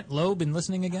 has Brent Lowe been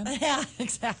listening again? Yeah,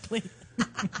 exactly.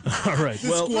 All right. The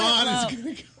Well, squad is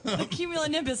going to come. The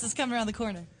cumulonimbus is coming around the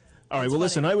corner. all right. Well,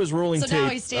 listen. I was rolling So tape. now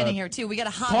he's standing here, too. We got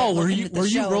a Hobbit Paul, were looking you- at the were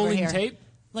you show over rolling here. tape?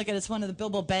 Look at it's one of the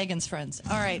Bilbo Baggins friends.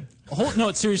 All right.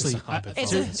 No, seriously.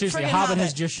 It's Seriously, friggin' a Hobbit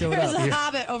has just showed There's up. a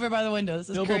Hobbit over by the window. This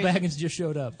is Bilbo great. Baggins just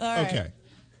showed up. All right. Okay.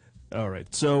 All right.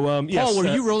 So, yes. Paul,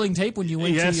 were you rolling tape when you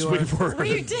went yes, to your... we were. Well,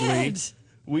 you did.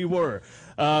 We were.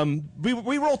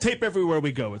 We roll tape everywhere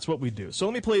we go. It's what we do. So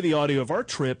let me play the audio of our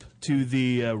trip to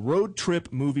the road trip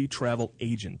movie travel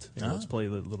agent. And let's play a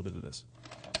little bit of this.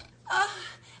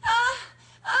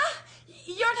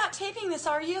 You're not taping this,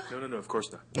 are you? No, of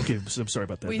course not. Okay, so I'm sorry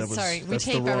about that. We that's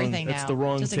tape the wrong, everything That's now, the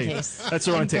wrong just in tape. case. That's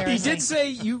the wrong tape. He did say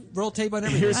you roll tape on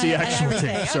everything. Here's the actual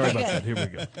everything. tape. Sorry Okay, about that. good. Here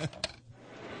we go.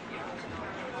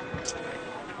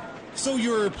 So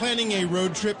you're planning a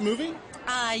road trip movie?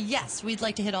 Yes, we'd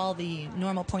like to hit all the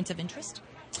normal points of interest.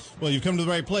 Well, you've come to the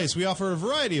right place. We offer a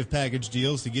variety of package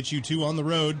deals to get you two on the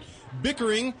road,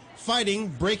 bickering, fighting,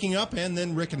 breaking up, and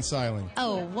then reconciling.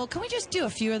 Oh, well, can we just do a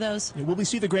few of those? Will we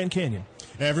see the Grand Canyon?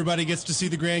 Everybody gets to see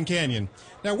the Grand Canyon.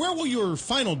 Now, where will your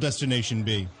final destination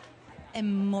be?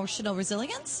 Emotional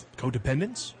resilience?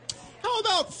 Codependence? How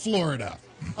about Florida?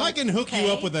 I can hook you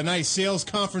up with a nice sales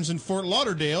conference in Fort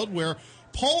Lauderdale where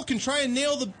Paul can try and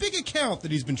nail the big account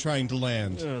that he's been trying to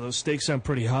land. Those stakes sound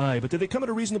pretty high, but do they come at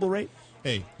a reasonable rate?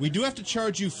 Hey, we do have to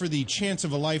charge you for the chance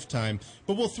of a lifetime,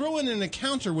 but we'll throw in an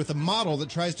encounter with a model that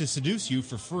tries to seduce you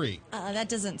for free. That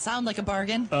doesn't sound like a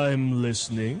bargain. I'm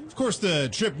listening. Of course, the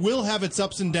trip will have its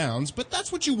ups and downs, but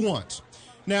that's what you want.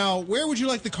 Now, where would you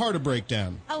like the car to break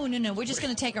down? Oh, no, we're just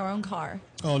going to take our own car.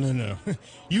 Oh, no.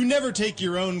 You never take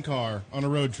your own car on a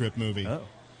road trip movie. Oh.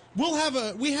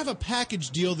 We have a package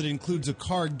deal that includes a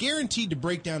car guaranteed to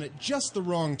break down at just the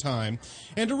wrong time,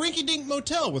 and a rinky-dink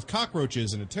motel with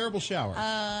cockroaches and a terrible shower.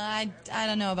 I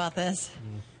don't know about this.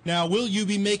 Now, will you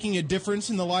be making a difference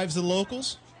in the lives of the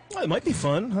locals? Well, it might be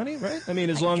fun, honey, right? I mean,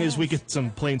 as long as we get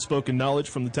some plain-spoken knowledge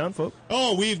from the townfolk.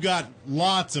 Oh, we've got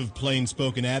lots of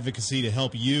plain-spoken advocacy to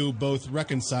help you both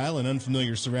reconcile in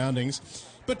unfamiliar surroundings.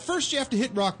 But first you have to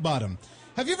hit rock bottom.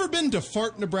 Have you ever been to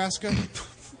Fart, Nebraska?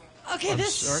 Okay,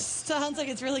 this sounds like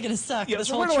it's really going to suck. Yeah, this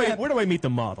so whole where trip. do I meet the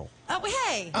model?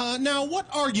 Hey. Now, what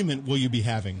argument will you be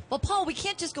having? Well, Paul, we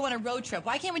can't just go on a road trip.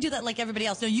 Why can't we do that like everybody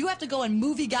else? No, you have to go and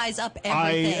movie guys up I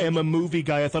everything. am a movie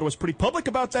guy. I thought I was pretty public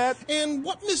about that. And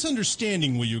what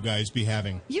misunderstanding will you guys be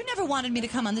having? You never wanted me to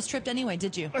come on this trip anyway,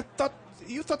 did you?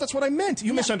 You thought that's what I meant.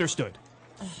 You misunderstood.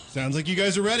 Sounds like you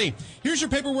guys are ready. Here's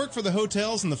your paperwork for the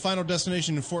hotels and the final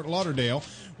destination in Fort Lauderdale,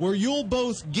 where you'll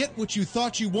both get what you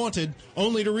thought you wanted,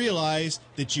 only to realize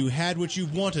that you had what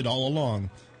you've wanted all along.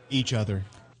 Each other.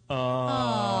 Aww,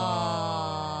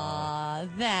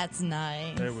 that's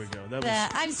nice. There we go.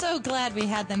 I'm so glad we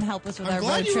had them help us with our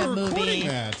glad road you trip were movie. recording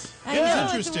that. I That was know,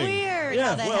 interesting. It's weird Yeah,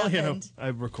 how that well, happened. I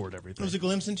record everything. It was a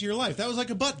glimpse into your life. That was like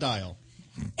a butt dial.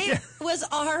 It was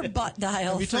our butt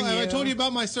dial for you. I told you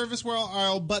about my service where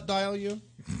I'll butt dial you?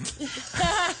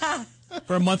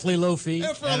 For a monthly low fee.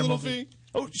 Yeah, for a little fee.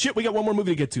 Oh, shit, we got one more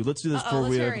movie to get to. Let's do this before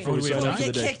we sign off for the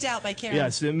Get day. kicked out by Karen.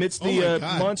 Yes, amidst the Oh my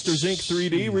God. Monsters, Inc.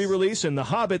 3D re-release and The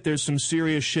Hobbit, there's some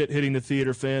serious shit hitting the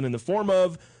theater fan in the form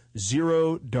of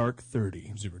Zero Dark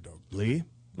 30. Zero Dark. Lee,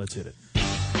 let's hit it.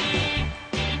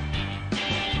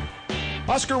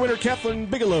 Oscar winner Kathleen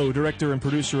Bigelow, director and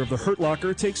producer of The Hurt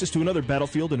Locker, takes us to another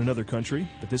battlefield in another country,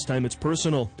 but this time it's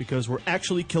personal because we're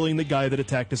actually killing the guy that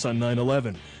attacked us on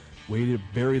 9/11. Way to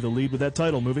bury the lead with that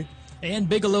title, movie. And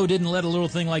Bigelow didn't let a little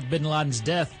thing like Bin Laden's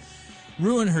death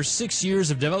ruin her 6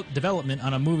 years of development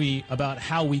on a movie about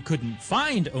how we couldn't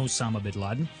find Osama bin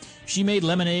Laden. She made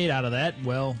lemonade out of that.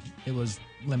 Well, it was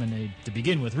lemonade to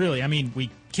begin with, really. I mean, we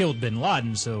killed bin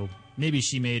Laden, so maybe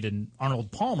she made an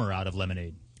Arnold Palmer out of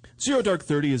lemonade. Zero Dark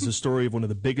 30 is the story of one of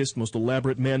the biggest, most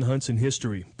elaborate manhunts in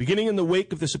history, beginning in the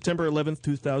wake of the September 11th,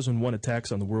 2001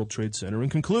 attacks on the World Trade Center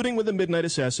and concluding with the midnight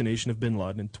assassination of bin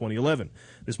Laden in 2011.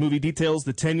 This movie details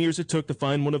the 10 years it took to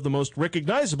find one of the most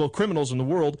recognizable criminals in the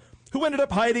world who ended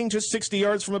up hiding just 60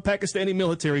 yards from a Pakistani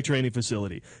military training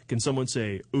facility. Can someone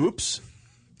say, oops?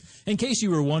 In case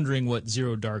you were wondering what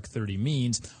Zero Dark 30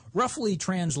 means, roughly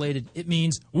translated, it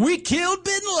means, we killed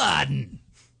bin Laden!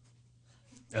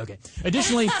 Okay.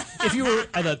 Additionally, if you were...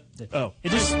 I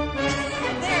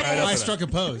struck a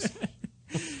pose.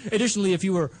 Additionally, if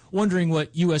you were wondering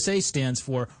what USA stands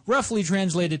for, roughly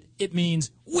translated, it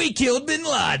means, we killed bin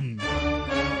Laden!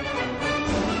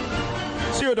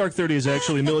 Zero Dark 30 is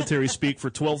actually military speak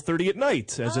for 12:30 at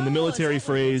night. As in the military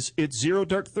phrase, it's 0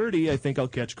 Dark 30, I think I'll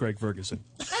catch Craig Ferguson.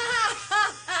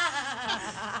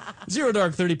 Zero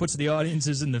Dark 30 puts the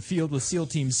audiences in the field with SEAL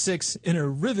Team 6 in a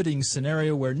riveting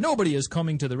scenario where nobody is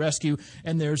coming to the rescue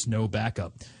and there's no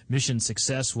backup. Mission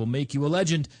success will make you a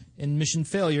legend, and mission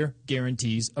failure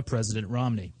guarantees a President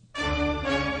Romney.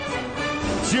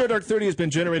 Zero Dark 30 has been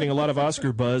generating a lot of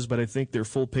Oscar buzz, but I think their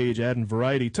full-page ad in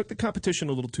Variety took the competition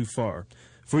a little too far.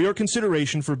 For your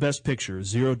consideration for Best Picture,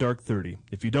 Zero Dark 30.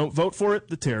 If you don't vote for it,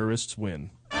 the terrorists win.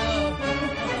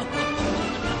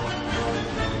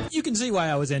 You can see why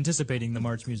I was anticipating the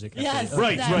March music. Yes,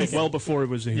 Right. Well before it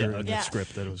was here in the Yeah.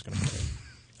 script that it was going to play.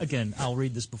 Again, I'll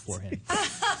read this beforehand.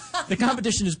 The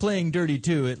competition is playing dirty,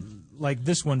 too, like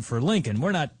this one for Lincoln.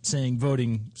 We're not saying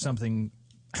voting something...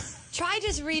 Try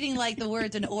just reading like the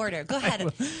words in order. Go ahead.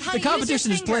 The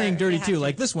competition is playing dirty, too,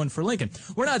 like this one for Lincoln.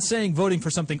 We're not saying voting for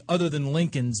something other than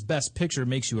Lincoln's Best Picture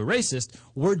makes you a racist.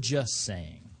 We're just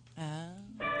saying.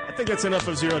 I think that's enough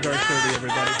of Zero Dark 30,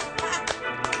 everybody.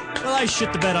 Well, I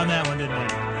shit the bed on that one, didn't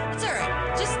I? It's all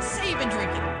right. Just say you've been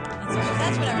drinking.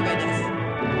 That's what everybody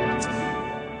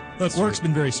does. Look, work's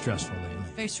been very stressful lately.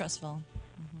 Very stressful.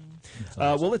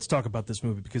 Well, let's talk about this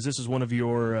movie, because this is one of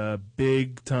your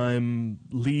big-time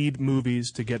lead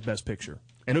movies to get Best Picture.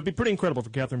 And it would be pretty incredible for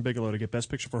Catherine Bigelow to get Best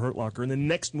Picture for Hurt Locker, and the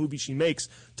next movie she makes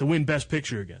to win Best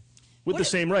Picture again. With the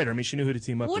same writer. I mean, she knew who to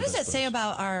team up with. What does that say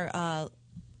about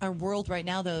our world right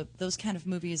now, though? Those kind of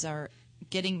movies are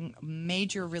getting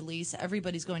major release.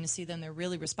 Everybody's going to see them. They're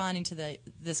really responding to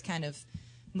this kind of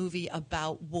movie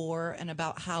about war and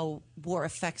about how war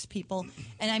affects people.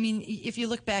 And I mean, if you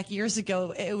look back years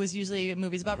ago, it was usually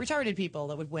movies about retarded people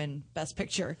that would win Best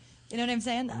Picture. You know what I'm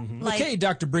saying? Mm-hmm. Like, Okay,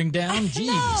 Dr. Bring Down, jeez.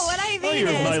 no, what I mean Your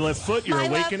is... My Left Foot, Your My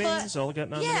Left Awakenings, Foot. all got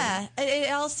nominated. Yeah,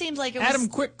 it all seems like it was... Adam,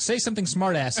 quick, say something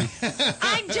smart-assy.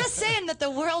 I'm just saying that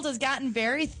the world has gotten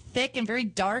very thick and very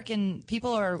dark, and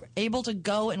people are able to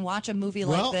go and watch a movie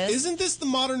like this. Isn't this the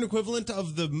modern equivalent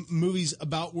of the movies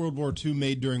about World War II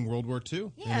made during World War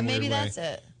II? Yeah, maybe that's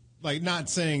it. Like, not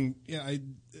saying,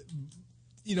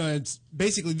 it's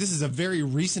basically, this is a very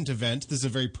recent event. This is a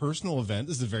very personal event.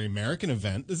 This is a very American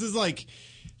event. This is like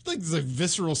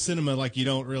visceral cinema, like you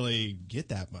don't really get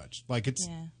that much. Like, it's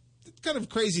kind of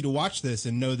crazy to watch this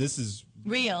and know this is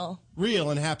real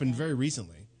and happened very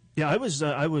recently. Yeah, I was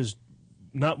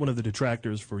not one of the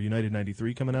detractors for United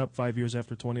 93 coming out 5 years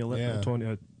after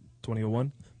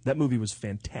 2001. That movie was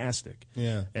fantastic.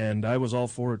 Yeah. And I was all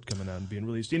for it coming out and being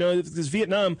released. You know, because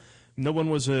Vietnam, no one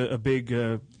was a big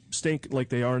stink like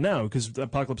they are now, because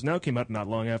Apocalypse Now came out not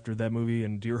long after that movie,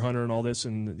 and Deer Hunter and all this,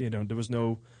 and, there was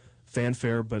no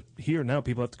fanfare. But here now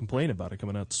people have to complain about it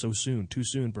coming out so soon. Too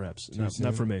soon, perhaps.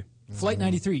 Not for me. Flight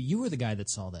 93, you were the guy that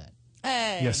saw that.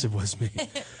 Hey. Yes, it was me.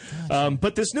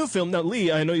 But this new film, now,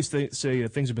 Lee, I know you say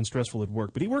things have been stressful at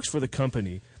work, but he works for the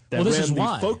company that this ran is the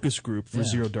why. focus group for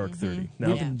Zero Dark 30. Now,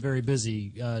 We've been very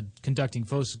busy conducting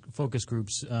focus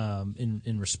groups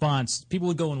in response. People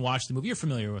would go and watch the movie. You're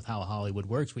familiar with how Hollywood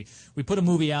works. We put a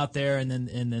movie out there, and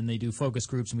then they do focus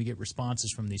groups, and we get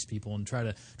responses from these people and try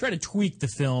to tweak the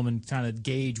film and kind of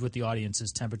gauge what the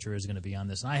audience's temperature is going to be on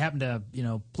this. And I happen to,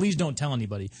 please don't tell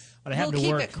anybody, but I happen to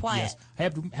work. Keep it quiet. Yes, I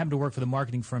happen to work for the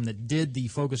marketing firm that did the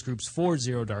focus groups for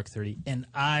Zero Dark 30, and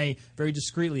I very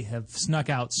discreetly have snuck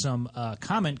out some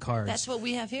comment cards. That's what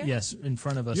we have here? Yes, in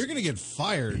front of us. You're going to get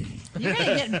fired. You're going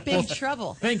to get in big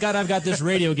trouble. Thank God I've got this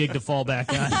radio gig to fall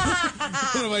back on.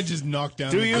 What if I just knocked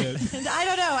down Do the you? kid? I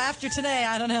don't know. After today,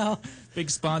 I don't know. Big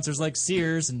sponsors like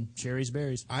Sears and Sherry's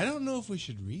Berries. I don't know if we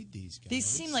should read these guys. These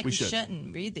seem like we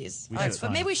shouldn't read these. We All right, should.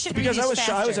 but maybe we should Because read I these was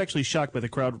faster. I was actually shocked by the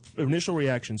crowd initial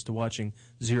reactions to watching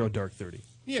Zero Dark 30.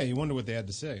 Yeah, you wonder what they had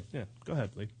to say. Yeah, go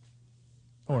ahead, Lee.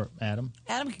 Or Adam.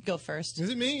 Adam could go first. Is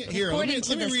it me? Here, let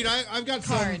me read. I've got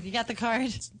card. some You got the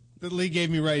card? that Lee gave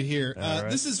me right here. All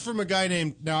right. This is from a guy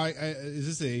named. Now,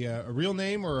 is this a real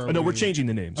name or? No, we're changing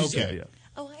the names. Okay. Yeah.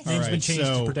 Oh, I see. Name's right, been changed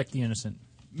so- to protect the innocent.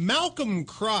 Malcolm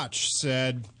Crotch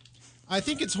said, "I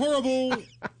think it's horrible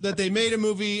that they made a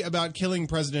movie about killing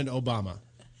President Obama."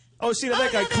 Oh, see,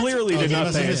 that guy clearly did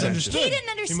not pay attention. He didn't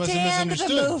understand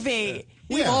the movie.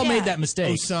 We've all made that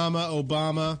mistake. Osama,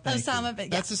 Obama. Osama,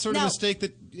 but That's the sort of mistake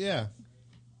that. Yeah.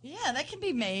 Yeah, that can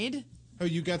be made. Oh,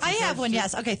 you got. Some I have cards one, too?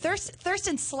 yes. Okay,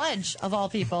 Thurston Sledge, of all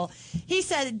people, he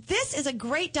said, "This is a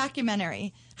great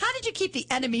documentary. How did you keep the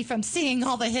enemy from seeing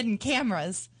all the hidden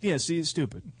cameras?" Yeah, see, it's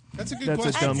stupid. That's a good That's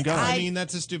question. a dumb guy. I mean,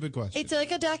 that's a stupid question. It's like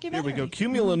a Here documentary. we go.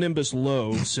 Cumulonimbus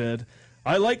Low said,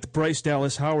 "I liked Bryce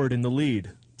Dallas Howard in the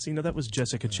lead." See, no, that was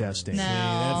Jessica Chastain. No,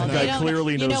 That you guy don't-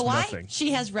 clearly knows You know why? nothing.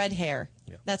 She has red hair.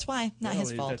 That's why. Not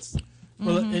his fault.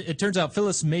 Well, it turns out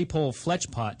Phyllis Maypole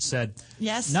Fletchpot said,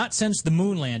 Yes. Not since the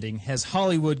moon landing has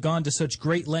Hollywood gone to such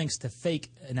great lengths to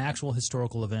fake an actual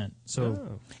historical event.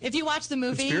 So, If you watch the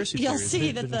movie, Conspiracy you'll theories.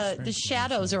 see that the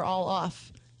shadows are all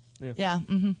off. Yeah.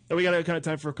 Oh, we got kind of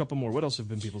time for a couple more. What else have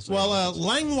been people saying? Well,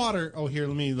 Langwater. Oh, here,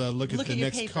 let me look at the your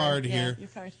next paper. card Yeah, here. your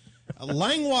card.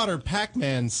 Langwater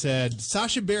Pac-Man said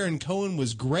Sacha Baron Cohen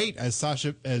was great as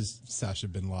Sacha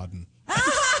Bin Laden.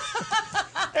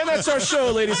 And that's our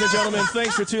show, ladies and gentlemen.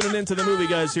 Thanks for tuning in to the Movie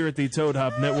Guys here at the Toad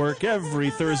Hop Network every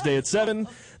Thursday at 7.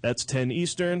 That's 10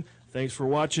 Eastern. Thanks for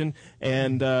watching,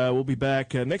 and we'll be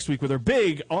back next week with our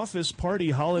big office party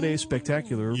holiday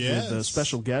spectacular with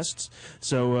special guests.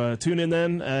 So tune in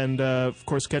then, and of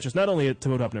course catch us not only at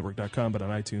ToadHopNetwork.com but on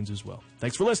iTunes as well.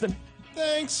 Thanks for listening.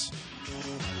 Thanks.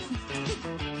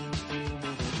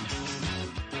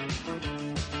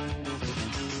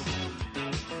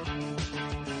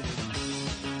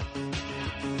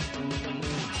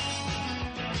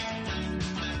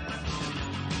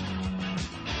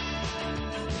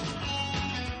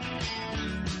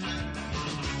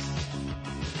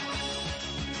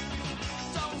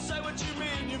 Don't say what you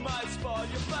mean, you might spoil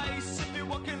your face. If you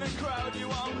walk in a crowd, you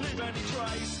won't leave any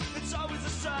trace. It's always the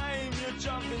same, you're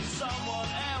jumping someone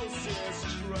else's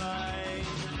train.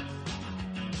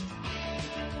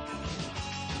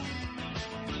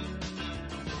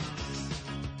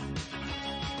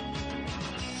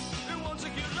 It won't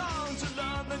take you long to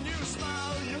learn the new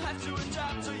smile. You have to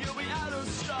adapt or you'll be out of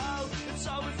style. It's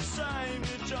always the same,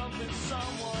 you're jumping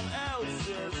someone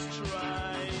else's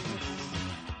train.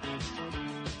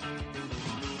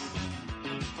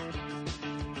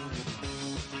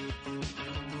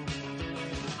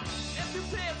 If you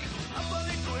pick up on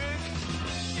it quick,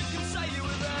 you can say you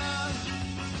were there.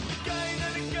 Again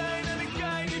and again and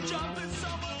again, you jump in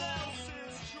someone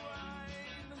else's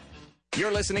train.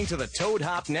 You're listening to the Toad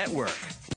Hop Network.